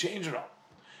 They didn't change around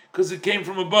because it came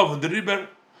from above and the river,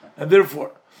 and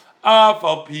therefore,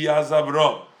 Afal piyaz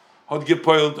Avram had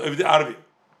gepoiled over the Arvim.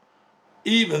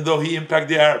 Even though he impacted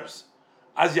the Arabs,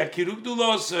 as Yakiruk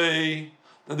Dullah say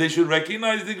that they should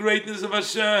recognize the greatness of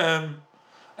Hashem,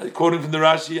 according to the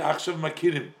Rashi, Achshav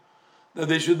Makirim, that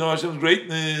they should know Hashem's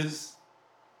greatness.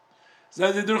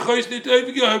 But they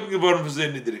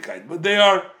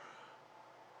are,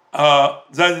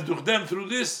 through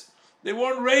this, they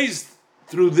weren't raised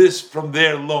through this from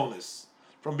their lowness,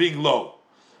 from being low.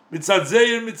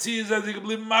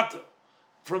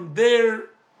 From their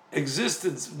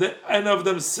existence and of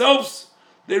themselves,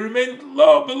 they remained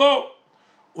low below.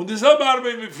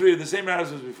 The same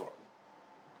as before.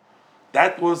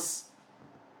 That was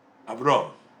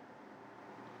Avram.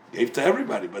 Gave to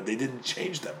everybody, but they didn't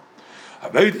change them.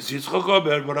 But on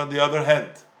the other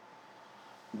hand,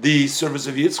 the service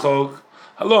of Yitzchok,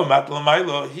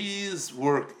 his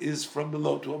work is from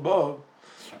below to above.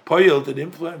 Poiled and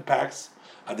impacts,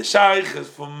 and the Shaykh is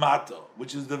from Mata,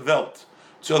 which is the Welt.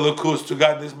 To Elokus, to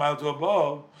God, this mile to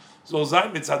above. So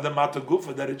Zayn mitzad the Mata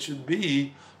Gufa, that it should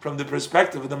be from the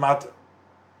perspective of the Mata.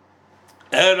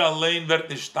 Allein wird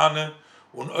nishtane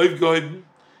und aufgehoben.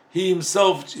 He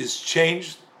himself is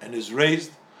changed and is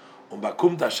raised. Und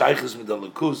bakumt ha-shaychus mit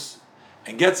Elokus,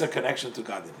 and gets a connection to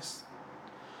godliness.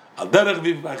 Al derech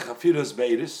viv by chafiras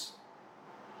beiris,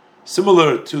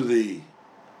 similar to the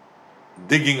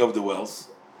digging of the wells,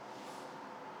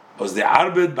 was the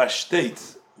arbeit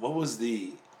b'shteit. What was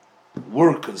the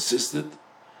work consisted?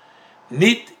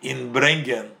 Nit in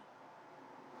bringen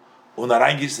und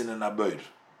reingießen in a boir.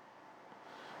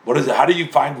 What is it? How do you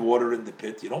find water in the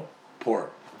pit? You don't pour.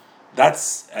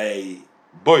 That's a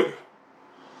boir.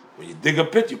 When you dig a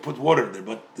pit, you put water in there.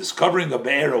 But discovering a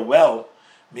be'er, a well,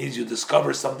 means you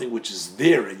discover something which is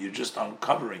there and you're just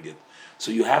uncovering it.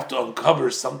 So you have to uncover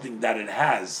something that it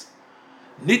has.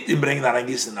 Nit in bringen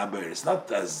reingießen in a boir. It's not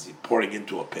as pouring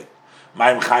into a pit.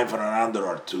 Mayim Chaim from another,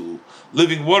 or to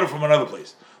living water from another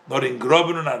place. Not in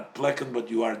Groben and not Plekken, but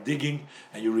you are digging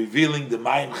and you're revealing the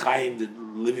Mayim Chaim, the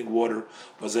living water,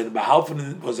 was ein behalten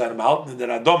in der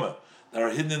Adome, that are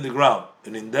hidden in the ground,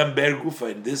 and in them Be'er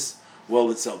Gufa, in this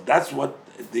well itself. That's what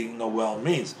digging a well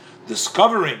means.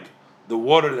 Discovering the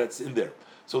water that's in there.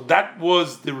 So that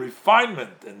was the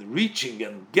refinement and reaching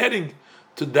and getting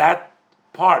to that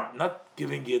part, not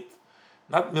giving it,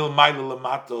 not milmayla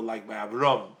lamato like by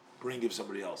Avram, bring it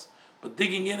somebody else, but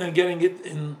digging in and getting it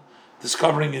in,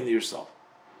 discovering in yourself.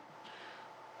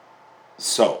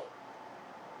 So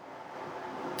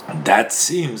that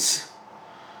seems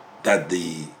that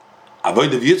the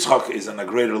avoid of Yitzchak is on a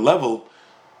greater level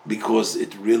because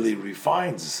it really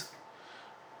refines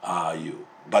you,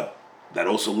 but that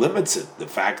also limits it. The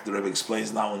fact the Rebbe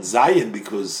explains now in Zion,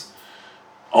 because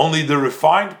only the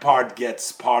refined part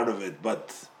gets part of it,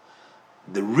 but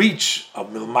the reach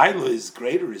of Milmaila is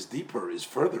greater, is deeper, is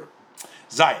further.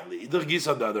 Zion, Idr Gis,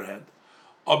 on the other hand,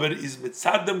 Aber is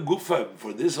mitzadem gufa,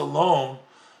 for this alone,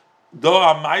 do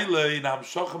amayle in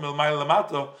hamshochem el mayle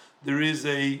lamato, there is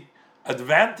a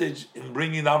advantage in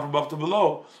bringing down from above to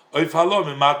below, oif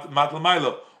halom mat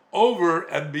lamaylo, over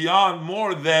and beyond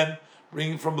more than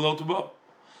bringing from below to above.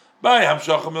 By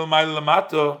hamshochem el mayle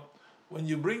lamato, when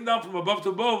you bring down from above to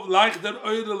above, like that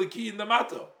oil leki in the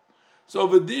mato. So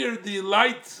over there, the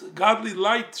light, godly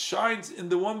light, shines in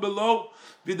the one below.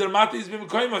 Vidarmata is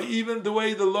b'mekoyma, even the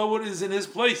way the lower is in his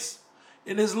place,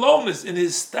 in his lowness, in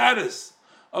his status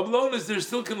of lowness, there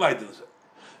still can light in it.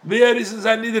 There is in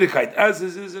sein Niedrigkeit, as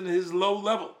it is in his low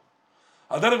level.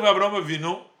 Similar to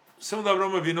Avraham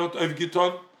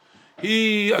Avinu,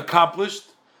 he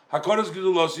accomplished Hakadosh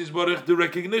Gedulos Yisborech, the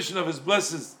recognition of his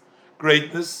blessed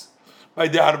greatness by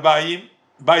the Arbaim,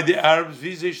 by the Arabs,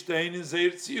 Vizestein in Zeir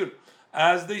Tzir,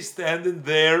 as they stand in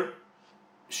their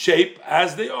shape,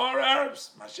 as they are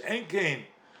Arabs.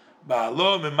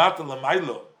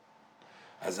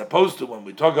 As opposed to when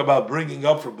we talk about bringing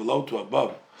up from below to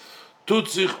above.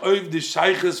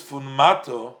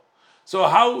 So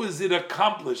how is it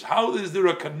accomplished? How is there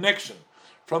a connection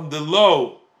from the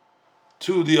low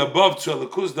to the above, to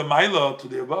Elikus, the Maila, to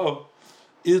the above?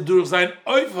 Is durch sein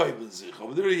Aufheben sich.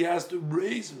 Over there he has to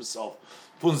raise himself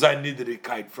von sein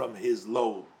Niedrigkeit, from his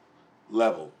low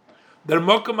level. Der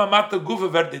Mokum Amata Gufa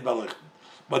wird nicht beleuchten.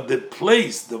 But the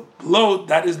place, the low,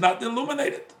 that is not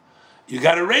illuminated. You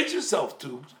got to raise yourself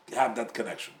to have that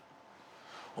connection.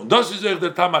 Und das ist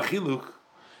der Tamachiluk,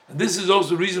 and this is also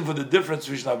the reason for the difference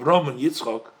between Avraham and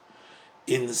Yitzchak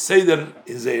in Seder,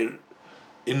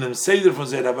 in the Seder from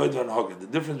Seder Avodah and Hagen. The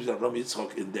difference between Avraham and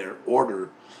Yitzchak in their order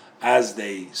as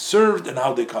they served and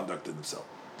how they conducted themselves.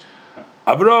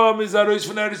 Avraham is Arois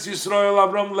from Eretz Yisrael.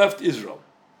 Avraham left Israel.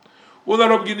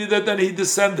 Then he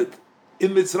descended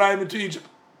in Mitzrayim into Egypt.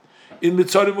 In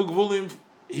Mitzrayim Ugvulim,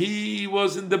 he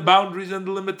was in the boundaries and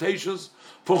the limitations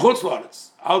for Chutz La'aretz,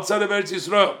 outside of Eretz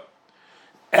Yisrael.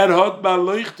 Erhot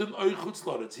ba'loichten oi Chutz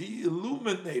La'aretz. He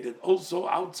illuminated also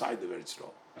outside of Eretz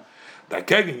Yisrael.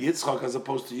 Dagegen Yitzchak, as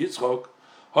opposed to Yitzchak,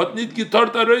 hat nicht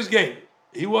getort Arois gehen.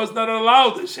 He was not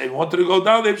allowed. He wanted to go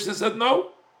down. They said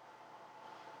no.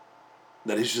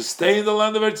 That he should stay in the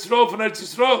land of Eretz Yisrael, from Eretz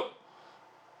Yisrael.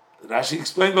 Rashi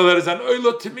explained, well, there is an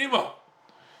oilo timima.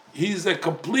 He's a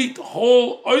complete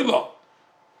whole oilo.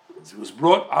 He was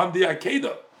brought on the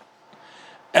Akedah.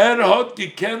 Hat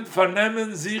gekent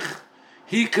vernehmen sich.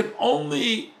 He could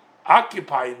only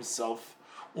occupy himself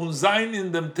und sein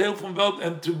in dem Teil vom Welt,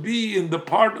 and to be in the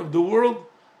part of the world,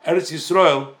 Eretz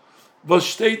Yisrael, was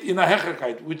steht in a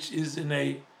Hecherkeit, which is in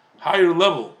a higher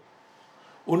level.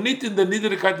 Und nicht in der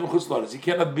Niedrigkeit von Chutz La'aretz. He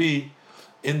cannot be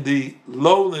in the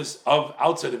lowness of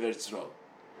outside of Eretz Yisrael.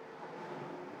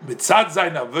 Mitzad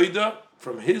zayin avoda,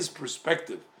 from his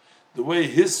perspective, the way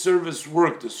his service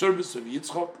worked, the service of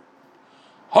Yitzchak,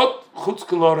 hot Chutz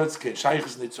La'aretz ken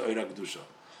shaychus nit zu eira kedusha.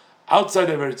 Outside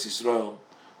of Eretz Yisrael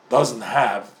doesn't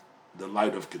have the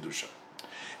light of kedusha.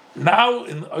 Now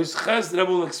in Ois Ches, the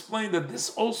Rebbe will explain that this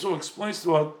also explains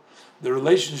to us the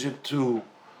relationship to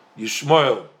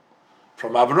Yishmael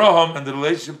from Avraham and the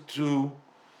relationship to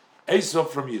Esau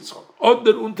from Yitzchak.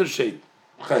 Oder Unterschied,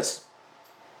 Ches.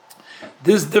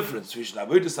 This difference between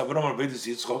Avodas Avraham and Avodas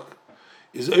Yitzchak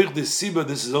is euch the Siba.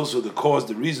 This is also the cause,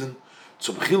 the reason,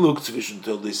 zum Chiluk zwischen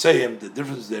till they say him, the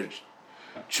difference their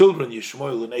children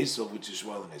Yishmael and Esau, which is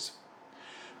Yishmael and Esau.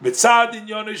 Mitzad in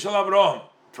Yonah Shel Avraham,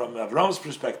 from Avraham's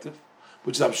perspective,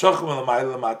 which is Amshachim and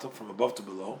Lamayla Lamata, from above to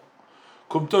below.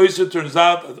 Kumtoisa turns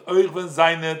out that euch when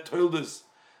seine Toldes,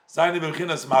 seine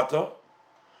Bechinas Mata,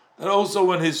 that also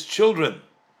when his children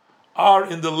are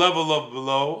in the level of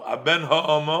below, a ben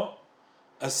ha'oma,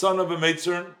 a son of a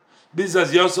meitzern,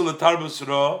 bizaz yosel etarbus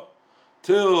ra,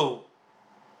 till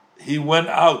he went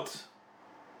out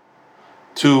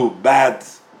to bad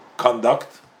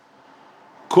conduct,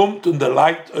 kumt und der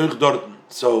light euch dorten.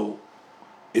 So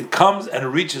it comes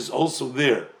and reaches also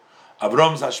there,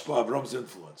 Avram's hashpa, Avram's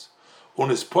influence, und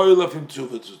his poil of him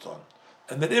tshuva to ton,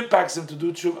 and that impacts him to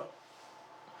do tshuva.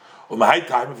 High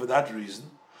time, for that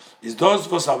reason, is those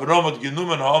was Avram had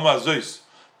genommen ha'oma azois.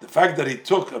 The fact that he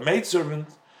took a maidservant,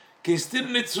 his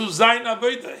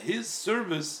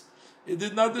service, it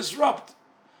did not disrupt.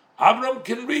 Avram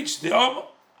can reach the Oma.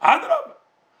 Adrab.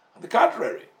 On the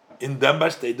contrary, in them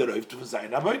stay the to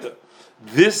zayin avodah.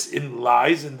 This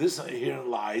lies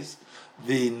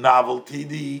the novelty,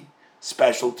 the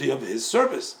specialty of his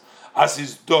service. As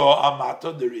his do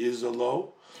amata, there is a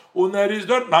low. And there is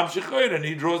dort mamshich, and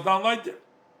he draws down light there.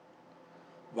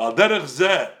 Valderech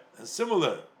zeh, and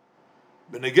similar,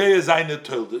 Benegei Zayne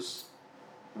told us,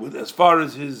 with as far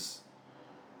as his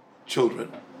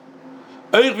children,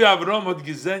 Eich wie Avram hat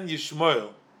gesehen Yishmael.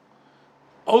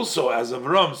 Also, as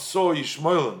Avram saw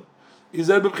Yishmael, he's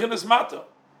a b'chinas mata.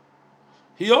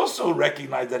 He also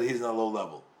recognized that he's in a low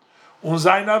level. Und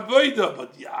sein Avoida,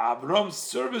 but Avram's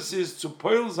services to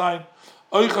Poil sein,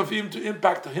 euch of him to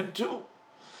impact him too.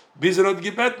 Bizarot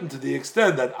gebeten, to the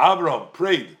extent that Avram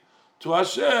prayed to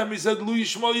Hashem, he said, Lu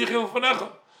Yishmael yichil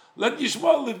fanecha. Let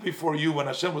Yishmael live before you, when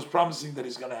Hashem was promising that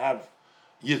he's going to have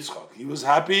Yitzchak. He was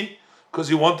happy because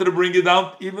he wanted to bring it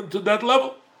down even to that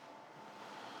level.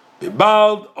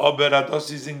 Bebald, aber das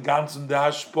ist in ganzen der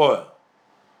Hashpoah.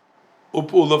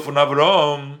 Upula von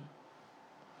Avram.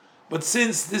 But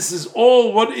since this is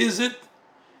all, what is it?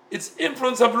 It's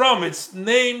influence Avram. It's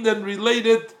named and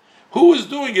related. Who is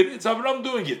doing it? It's Avram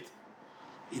doing it.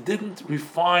 He didn't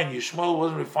refine. Yishmael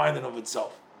wasn't refined in of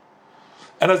itself.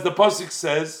 And as the pasuk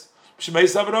says,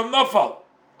 Shmeis Avram Nafal.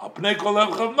 Apnei kol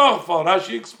evchav Nafal.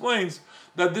 Rashi explains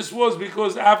that this was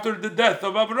because after the death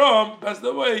of Avram passed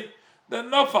away,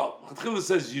 then Nafal. Chatchila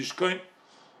says Yishkoin,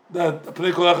 that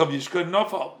Apnei kol evchav Yishkoin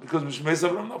Nafal, because Shmeis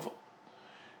Avram Nafal.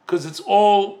 Because it's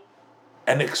all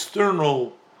an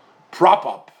external prop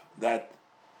up that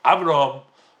Avram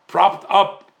propped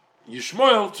up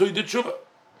Yishmael to the tshuva.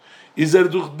 Is er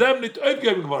durch dem nit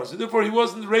aufgegeben geworden? So therefore he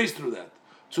wasn't raised through that.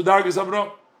 To Dargas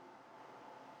Avram.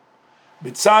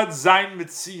 Mitzad Zayin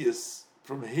Mitzias,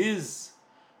 from his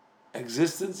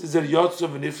existence, is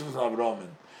Yotzav and Ifrah from Avram.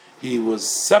 He was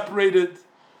separated,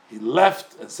 he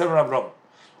left, and separated Avram.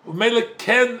 Umele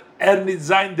ken nit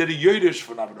zayin der Yodesh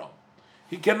from Avram.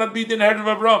 He cannot be the inheritor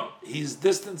of Avram. He is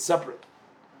distant, separate.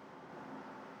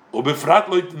 Ubefrat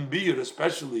loiten bir,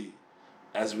 especially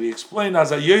as we explain,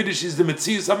 as a Yodesh is the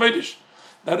Mitzias HaMeidish,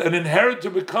 that an inheritor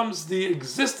becomes the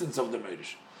existence of the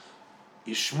Meidish.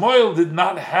 Ishmael did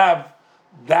not have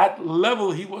that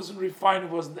level. He wasn't refined, he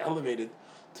wasn't elevated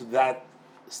to that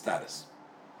status.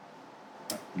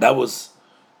 That was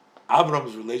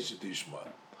Avram's relation to Ishmael.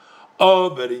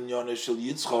 But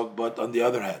on the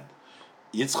other hand,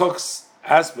 Yitzchak's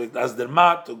aspect as der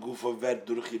mat to gufa vet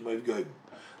durch him aufgehoben,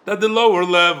 that the lower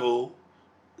level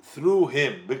through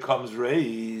him becomes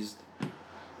raised.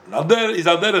 Now there is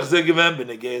al derech ze gewen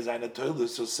benegei seine Teule,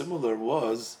 so similar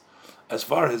was as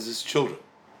far as his children.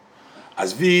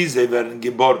 As wie sie werden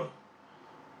geboren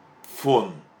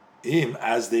von him,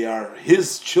 as they are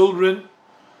his children,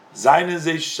 seinen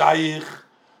sie shaykh,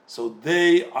 so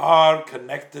they are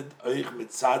connected euch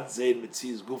mitzad zein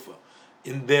mitzias gufa,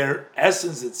 in their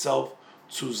essence itself,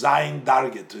 to sein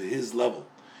darge, to his level.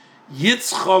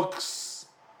 Yitzchak's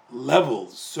level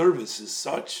service is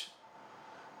such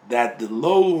that the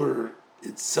lower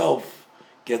itself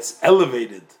gets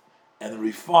elevated and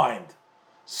refined,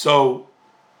 so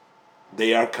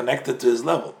they are connected to his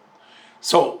level.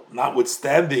 So,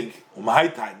 notwithstanding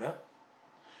Umhai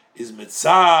is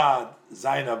mitzad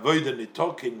zayin avodah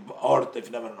nitokin ort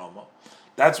if never normal.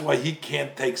 That's why he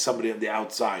can't take somebody on the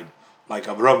outside, like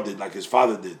Avram did, like his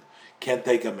father did. Can't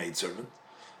take a maidservant.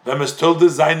 Whose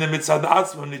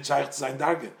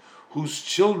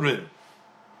children,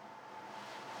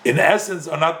 in essence,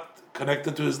 are not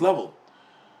connected to his level.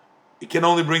 He can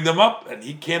only bring them up, and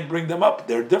he can't bring them up.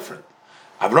 They're different.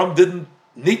 Avram didn't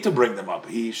need to bring them up.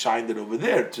 He shined it over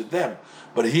there to them.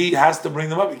 But he has to bring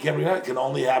them up. He can't bring them up. He can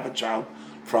only have a child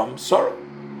from Sarah.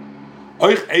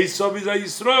 Esav is a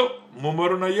Yisrael.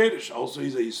 Mumar and a Yerish. Also,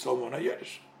 he's a Yisrael and a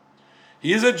Yerish.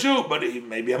 He is a Jew, but he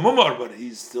may be a Mumar, but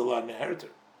he's still an inheritor.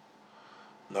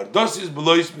 Nardos is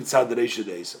belois mitzad reisha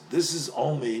de Esav. This is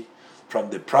only from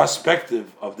the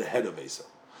perspective of the head of Esav.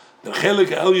 The chelik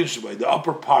elyon shebay, the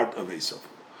upper part of Esav.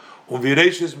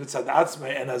 Reisha is mitzad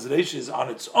atzmei, and as Reisha is on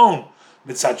its own,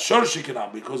 mitzad shorshikana,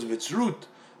 because of its root,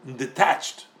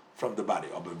 detached from the body.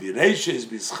 But Reisha is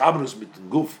bischabrus mit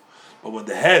guf. But when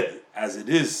the head, as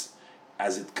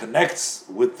it connects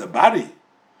with the body,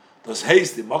 does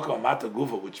haste the makam mata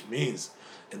gufa, which means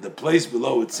in the place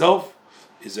below itself,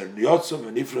 is a niyotzav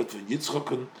and ifrat from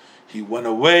Yitzchak. He went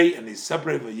away and he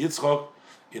separated from Yitzchak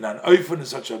in an oifen in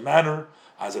such a manner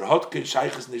as hotke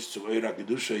shayches nicht zu eira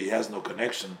kedusha. He has no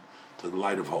connection to the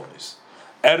light of holiness.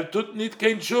 Tut nit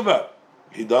kein tshuva.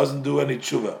 He doesn't do any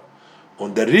tshuva.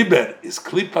 Und der Riber is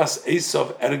klipas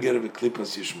Esav erger ve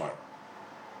klipas Yishmael.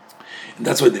 And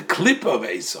that's why the klippa of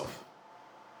Esav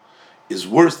is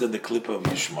worse than the klippa of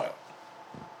Yishmael.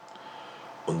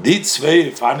 Und die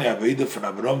zwei fane Aveda von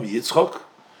Avram Yitzchak,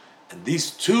 and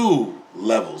these two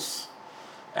levels,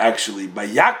 actually, by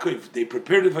Yaakov, they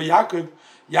prepared it for Yaakov.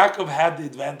 Yaakov had the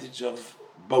advantage of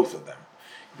both of them.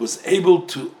 He was able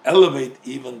to elevate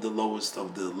even the lowest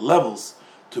of the levels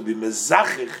to be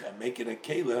mezachich and make it a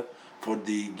kela for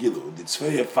the Gilu. The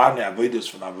zwei Fane Avodos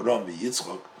from Avram and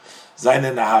Yitzchak,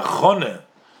 seine Nahachone,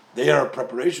 they are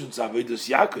preparations of Avodos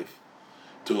Yaakov.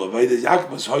 To Avodos Yaakov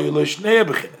was Hoyelo Shnei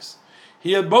Beginnes.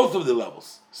 He had both of the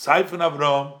levels, Saif and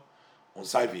Avram, and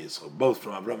Saif and Yitzchak, both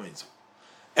from Avram and Yitzchak.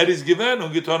 Is given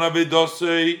Giton Avodos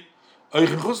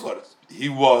Euchen Chuslaretz. He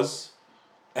was,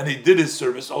 and he did his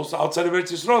service also outside of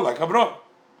Eretz Yisrael, like Avram.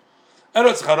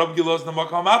 Eretz Charab Gilos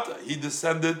Namakamata. He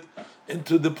descended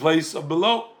into the place of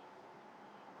below.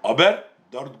 Aber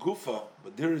dort Gufa,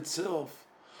 but there itself,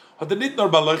 he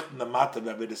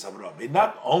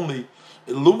not only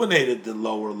illuminated the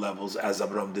lower levels as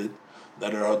Avram did,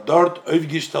 that are dort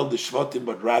aufgestellt the Shvatim,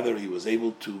 but rather he was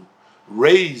able to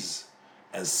raise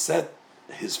and set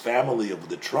his family of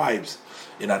the tribes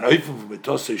in an oifim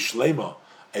v'mitosei shlema,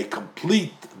 a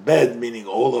complete bed, meaning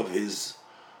all of his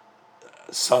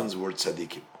sons were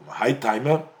tzaddikim. High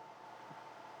timer,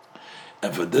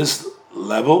 and for this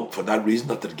level, for that reason,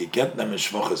 that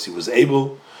he was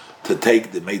able to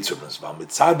take the maidservants.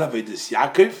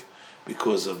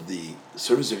 Because of the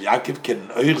service of Yaakov, can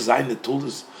euch seine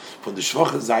Tuldes von der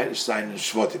Schwache seinen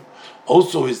Shvatim.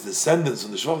 Also, his descendants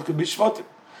from the Shvacha can be Shvatim,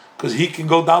 because he can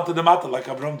go down to the matter like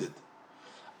Avram did.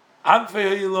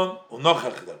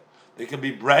 They can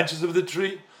be branches of the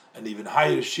tree, and even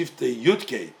higher Shiftei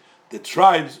Yudke, the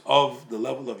tribes of the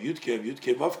level of Yudke,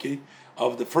 Vavke,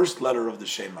 of the first letter of the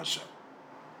Shem Hashem.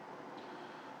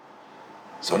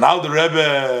 So now the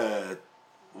Rebbe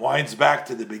winds back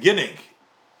to the beginning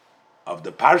of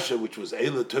the Parsha, which was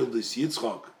Eila Toldos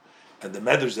Yitzchak, and the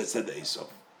Medrash that said Esau.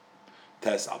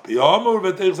 Tes Apiyamur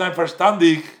v'teich sein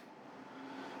verstandig,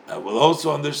 and will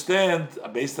also understand,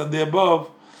 based on the above,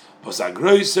 was a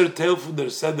größer Teil von der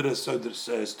Sedra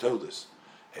Toldos,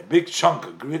 a big chunk,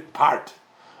 a great part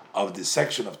of the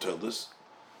section of Toldos,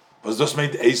 was thus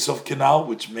made Esav Canal,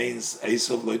 which means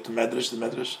Esav Leute Medrash, the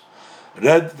Medrash,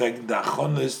 read wegen der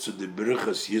Achonis to the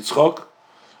Berachos Yitzchak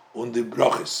und the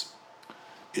Brachos.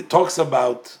 It talks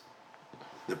about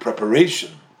the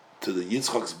preparation to the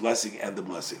Yitzchak's blessing and the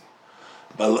blessing.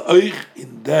 Weil euch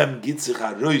in dem gibt sich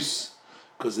heraus,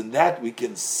 because in that we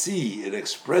can see, it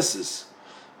expresses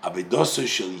Avidoso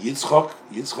shel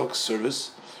Yitzchak's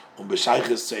service, und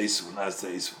Beshayches zu Esav und as to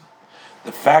Esav.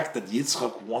 The fact that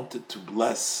Yitzchak wanted to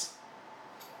bless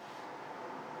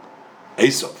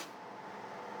Esav.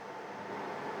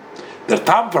 Der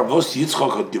Tam for was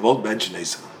Yitzchak had gewollt mention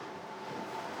Esav.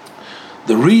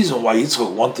 The reason why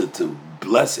Yitzchak wanted to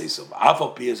bless Esav,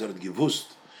 Afal Pi had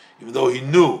gewusst, even though he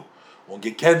knew, when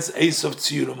gekennst Esav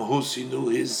Tzirum Hus, he knew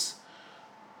his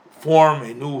form,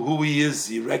 he knew who he is,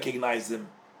 he recognized him,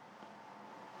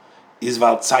 is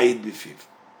Val Tzayid Bifiv.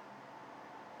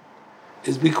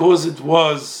 Is because it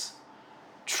was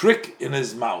trick in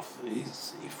his mouth. He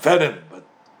fed him, but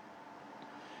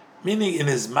meaning in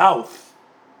his mouth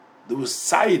there was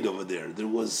side over there. There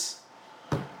was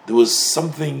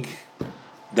something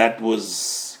that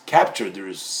was captured. There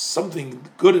is something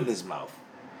good in his mouth.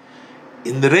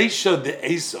 In the Reisha the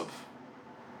Esav,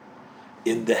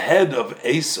 in the head of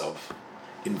Esav,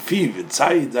 in Fiv, in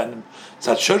Tzayid, and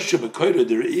Tzadshorshim Mekoyre,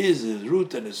 there is his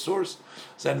root and his source.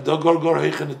 There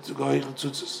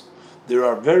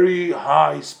are very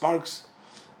high sparks,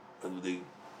 the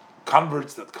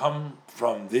converts that come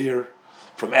from there,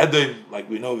 from Edom, like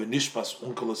we know in Nishpas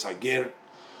Onkelos Hager,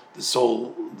 the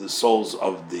souls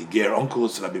of the Ger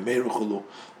Onkelos Rabbi Meir Chulu,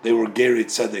 they were Geri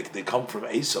Tzedek, they come from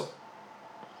Esau.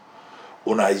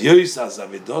 Since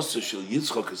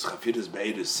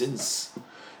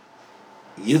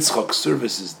Yitzchak's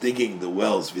service is digging the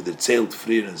wells with the Tzelt,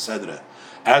 Frier, and Sedra,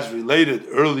 as related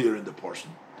earlier in the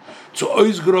portion,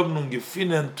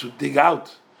 to dig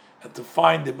out and to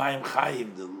find the Mayim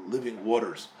Chayim, the living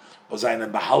waters, which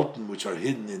are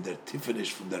hidden in their tifinish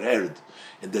from their erd,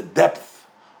 in the depth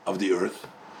of the earth.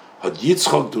 Had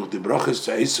Yitzchak durch die Brachos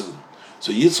to Esav.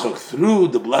 So Yitzchak, through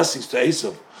the blessings to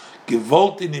Esav,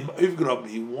 gewollt in him aufgraben,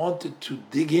 he wanted to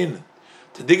dig in,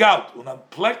 to dig out, and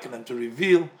unplecken and to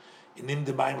reveal in him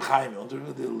the Mayim Chayim, under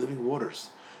the living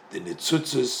waters, the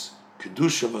Nitzutzes,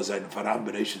 Kedusha was ein Faram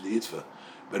Bereisha de Yitva,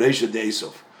 Bereisha de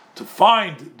Esav, to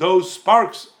find those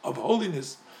sparks of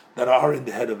holiness that are in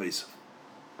the head of Esav.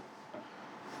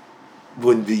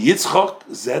 When the Yitzchak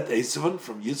zet Esav,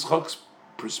 from Yitzchak's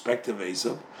perspective,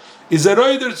 Esav is a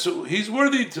rider, so he's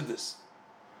worthy to this.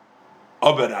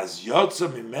 Aber as Yotza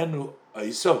Mimenu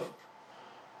Esav,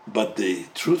 but the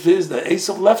truth is that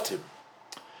Esav left him.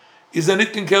 He's a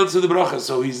nitkin kel to the bracha,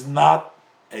 so he's not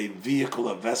a vehicle,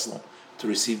 a vessel to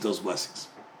receive those blessings.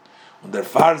 When their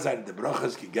fathers are the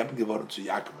brachas gegeben geworden to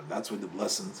Yaakov, and that's when the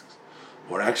blessings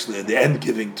were actually at the end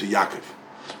giving to Yaakov.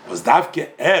 Was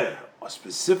davke or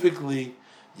specifically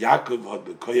Yaakov had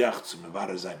bekoyach zu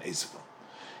mevarer sein Esav.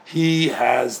 He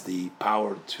has the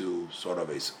power to sort of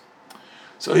Esav.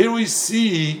 So here we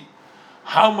see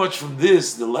how much from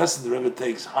this, the lesson the Rebbe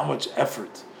takes, how much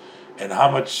effort and how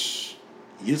much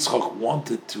Yitzchak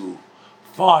wanted to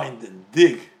find and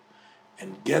dig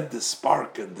and get the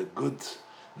spark and the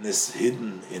goodness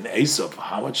hidden in Esav.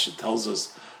 How much it tells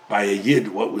us by a Yid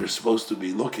what we're supposed to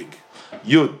be looking.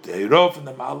 Yud, Heirof and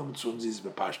the Malam Tzunzis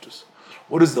Bepashtus.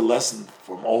 What is the lesson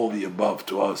from all the above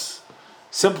to us?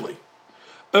 Simply,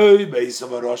 is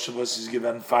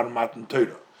given Farmat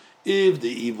Torah. If the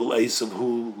evil Esav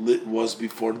who was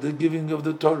before the giving of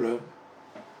the Torah,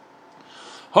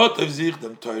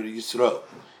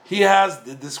 he has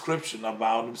the description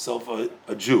about himself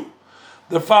a Jew.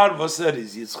 The father said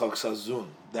is Yitzchak Sazun,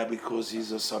 that because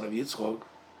he's a son of Yitzchak.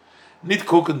 Nit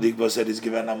Kokendig was said is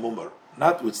given a mummer,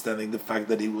 notwithstanding the fact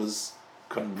that he was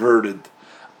converted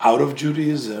out of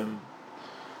Judaism,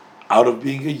 out of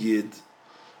being a Yid.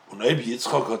 And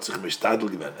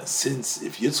since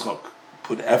if Yitzchak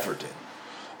put effort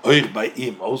in, by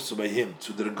him, also by him,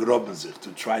 to the Grobenzich,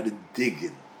 to try to dig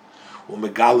in,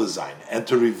 and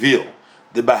to reveal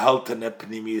the Behaltene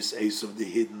Pnimius Esav, the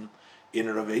hidden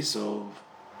inner of Esav.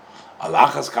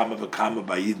 Alachas kama v'kama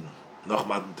by Yidden, noch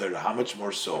Matan Torah. How much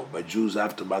more so by Jews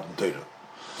after Matan Torah?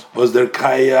 Was there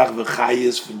kayach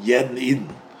v'chayis from Yedden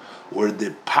Eden, where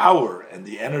the power and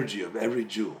the energy of every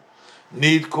Jew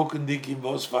need kokendikim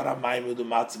vos varamayim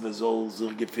u'dumatzav ezol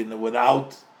zich gefinnen,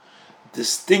 without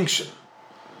distinction,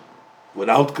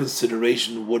 without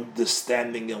consideration what the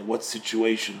standing and what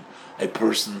situation a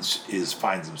person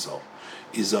finds himself.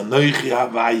 Is anoichi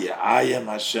havaye, I am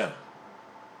Hashem.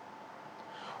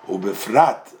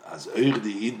 Ubefrat as euch die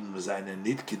Eden seine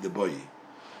nitki deboy,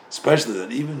 especially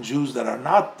that even Jews that are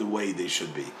not the way they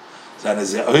should be, seine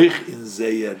ze euch in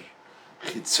zeir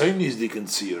chitzonis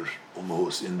dikensier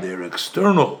in their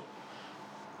external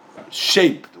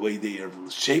shape, the way they have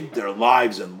shaped their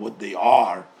lives and what they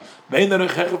are, they're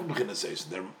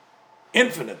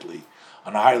infinitely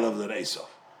on a higher level than Esav.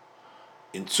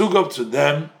 In Zugab to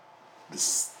them,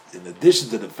 this, in addition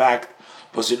to the fact,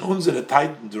 was in unsere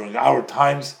Zeiten, during our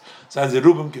times,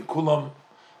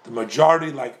 the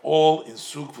majority, like all in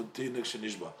Sug von Tinik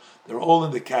Shenishba, they're all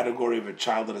in the category of a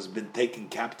child that has been taken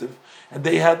captive, and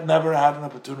they had never had an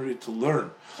opportunity to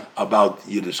learn about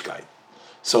Yiddishkeit.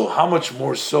 So how much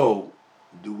more so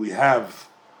do we have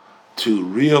to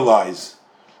realize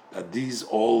that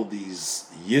all these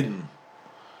Yidden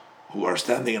who are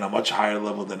standing in a much higher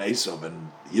level than Esav,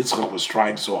 and Yitzchak was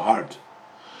trying so hard,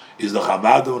 is the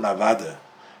Chavadu and Avada,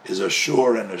 is a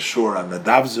sure and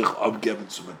Medavzich abgeben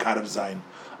zu Mekarev sein,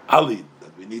 Ali,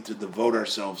 that we need to devote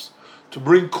ourselves to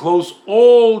bring close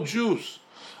all Jews,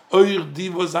 also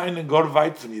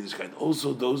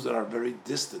those that are very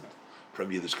distant from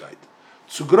Yiddishkeit.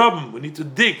 Zu graben, we need to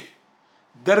dig,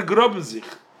 der graben sich,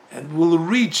 and we'll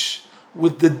reach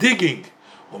with the digging,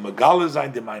 and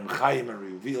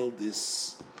reveal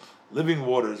this living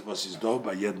waters, was is do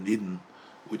by Yed Niden,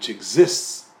 which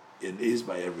exists and is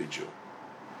by every Jew.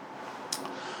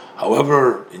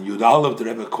 However, in Yud Aleph, the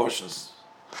Rebbe cautions,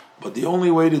 but the only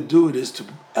way to do it is to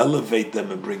elevate them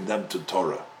and bring them to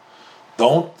Torah.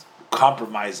 Don't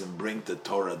compromise and bring the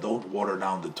Torah. Don't water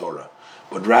down the Torah,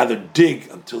 but rather dig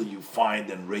until you find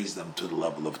and raise them to the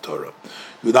level of Torah.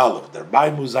 Yud Aleph,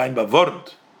 thereby muzayin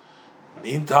bavornt.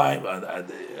 Meantime,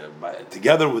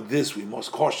 together with this, we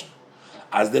must caution,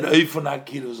 as the Eifon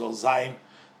HaKiru Zol Zayin,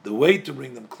 the way to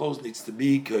bring them close needs to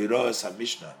be Keiroas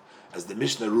HaMishnah, as the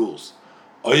Mishnah rules.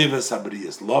 Oyeves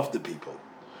HaBriyas, love the people.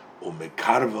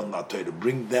 Umekarvan LaTorah,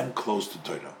 bring them close to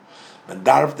Torah. When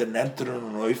Darv the Nentron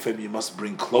and Oifem, you must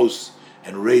bring close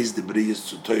and raise the Briyas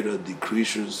to Torah, the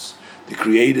creatures, the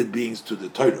created beings to the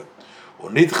Torah.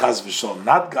 Unit Chas V'Shalom,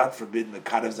 not God forbid,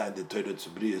 Mekarev Zayin the Torah to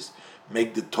Briyas,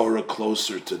 make the Torah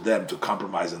closer to them, to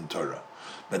compromise on Torah.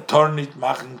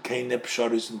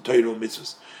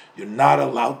 You're not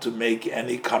allowed to make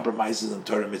any compromises on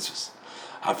Torah mitzvahs.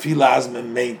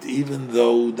 Even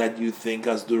though that you think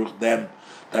as durch them,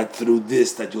 that through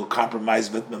this that you'll compromise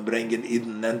with them, bringing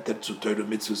Eden enter to Torah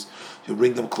mitzvahs, you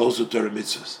bring them closer to Torah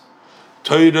mitzvahs.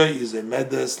 Torah is a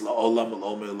medes la'olam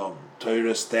al'om.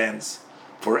 Torah stands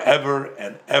forever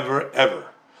and ever, ever.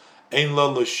 Ein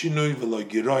lo shinui v'lo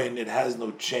giroin. It has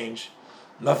no change,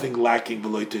 nothing lacking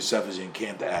v'lo tosefes, you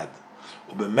can't add.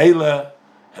 Ubemela,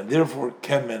 and therefore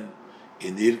kemen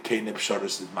in irkein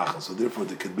psharis itmachan. So therefore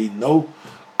there could be no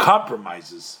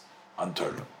compromises on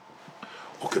Torah.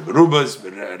 Okay, berubas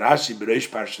Rashi bereish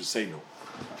parsha seinu,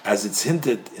 as it's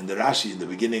hinted in the Rashi in the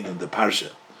beginning of the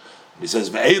parsha. He says,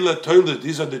 "Ve'ela toilet."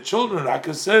 These are the children.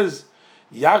 Raka says,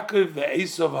 Yaakov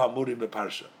ve'Esav hamurim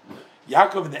beparsha.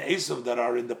 Yaakov and the Esav that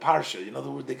are in the parsha. In other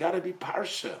words, they got to be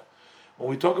parsha. When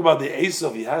we talk about the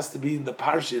Esav, he has to be in the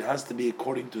parsha. It has to be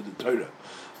according to the Torah.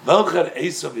 Welcher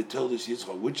Esav Yitolus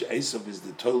Yitzchak? Which Esav is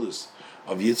the Tolus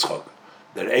of Yitzchak?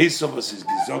 Der Esav is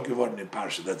gesagt geworden in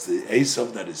parsha. That's the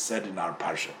Esav that is said in our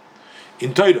parsha.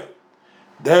 In Torah,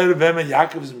 der Vema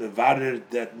Yaakov is mevarer.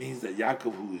 That means that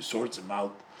Yaakov, who sorts him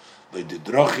out, by the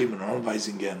drachim and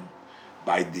anweisungen,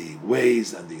 by the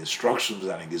ways and the instructions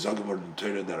that are gesagt geworden in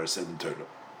Torah that are said in Torah.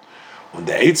 And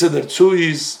the Eitzah dazu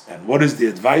is, and what is the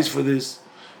advice for this?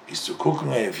 Is to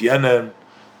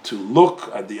to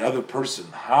look at the other person.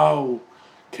 How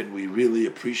can we really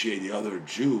appreciate the other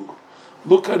Jew?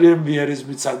 Look at him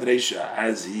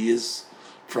as he is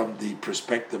from the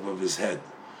perspective of his head.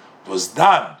 Was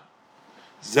done.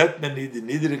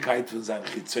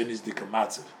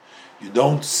 You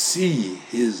don't see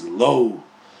his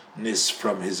lowness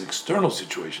from his external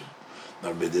situation.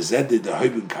 Then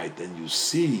you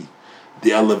see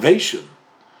the elevation,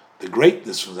 the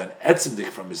greatness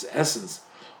from his essence,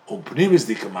 an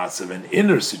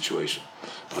inner situation.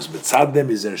 Because from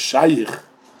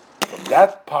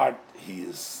that part he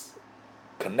is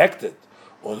connected,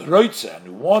 and he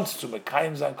wants to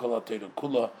mekayim zan kol haTorah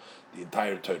kula, the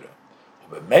entire Torah.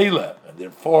 And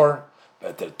therefore,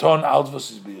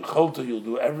 you'll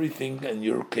do everything in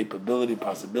your capability,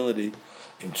 possibility,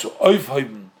 into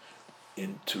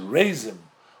raise him,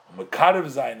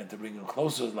 and to bring him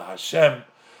closer to Hashem,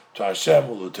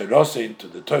 into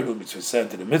the Torah, mitzvah,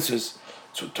 to the mitzvahs,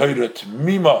 to Torah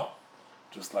Tmima,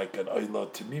 just like an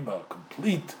Oila Tmima,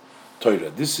 complete Torah.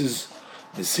 This is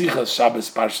Mesichas Shabbos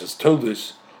Parshas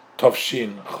Toldos,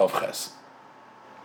 Tovshin Chavches.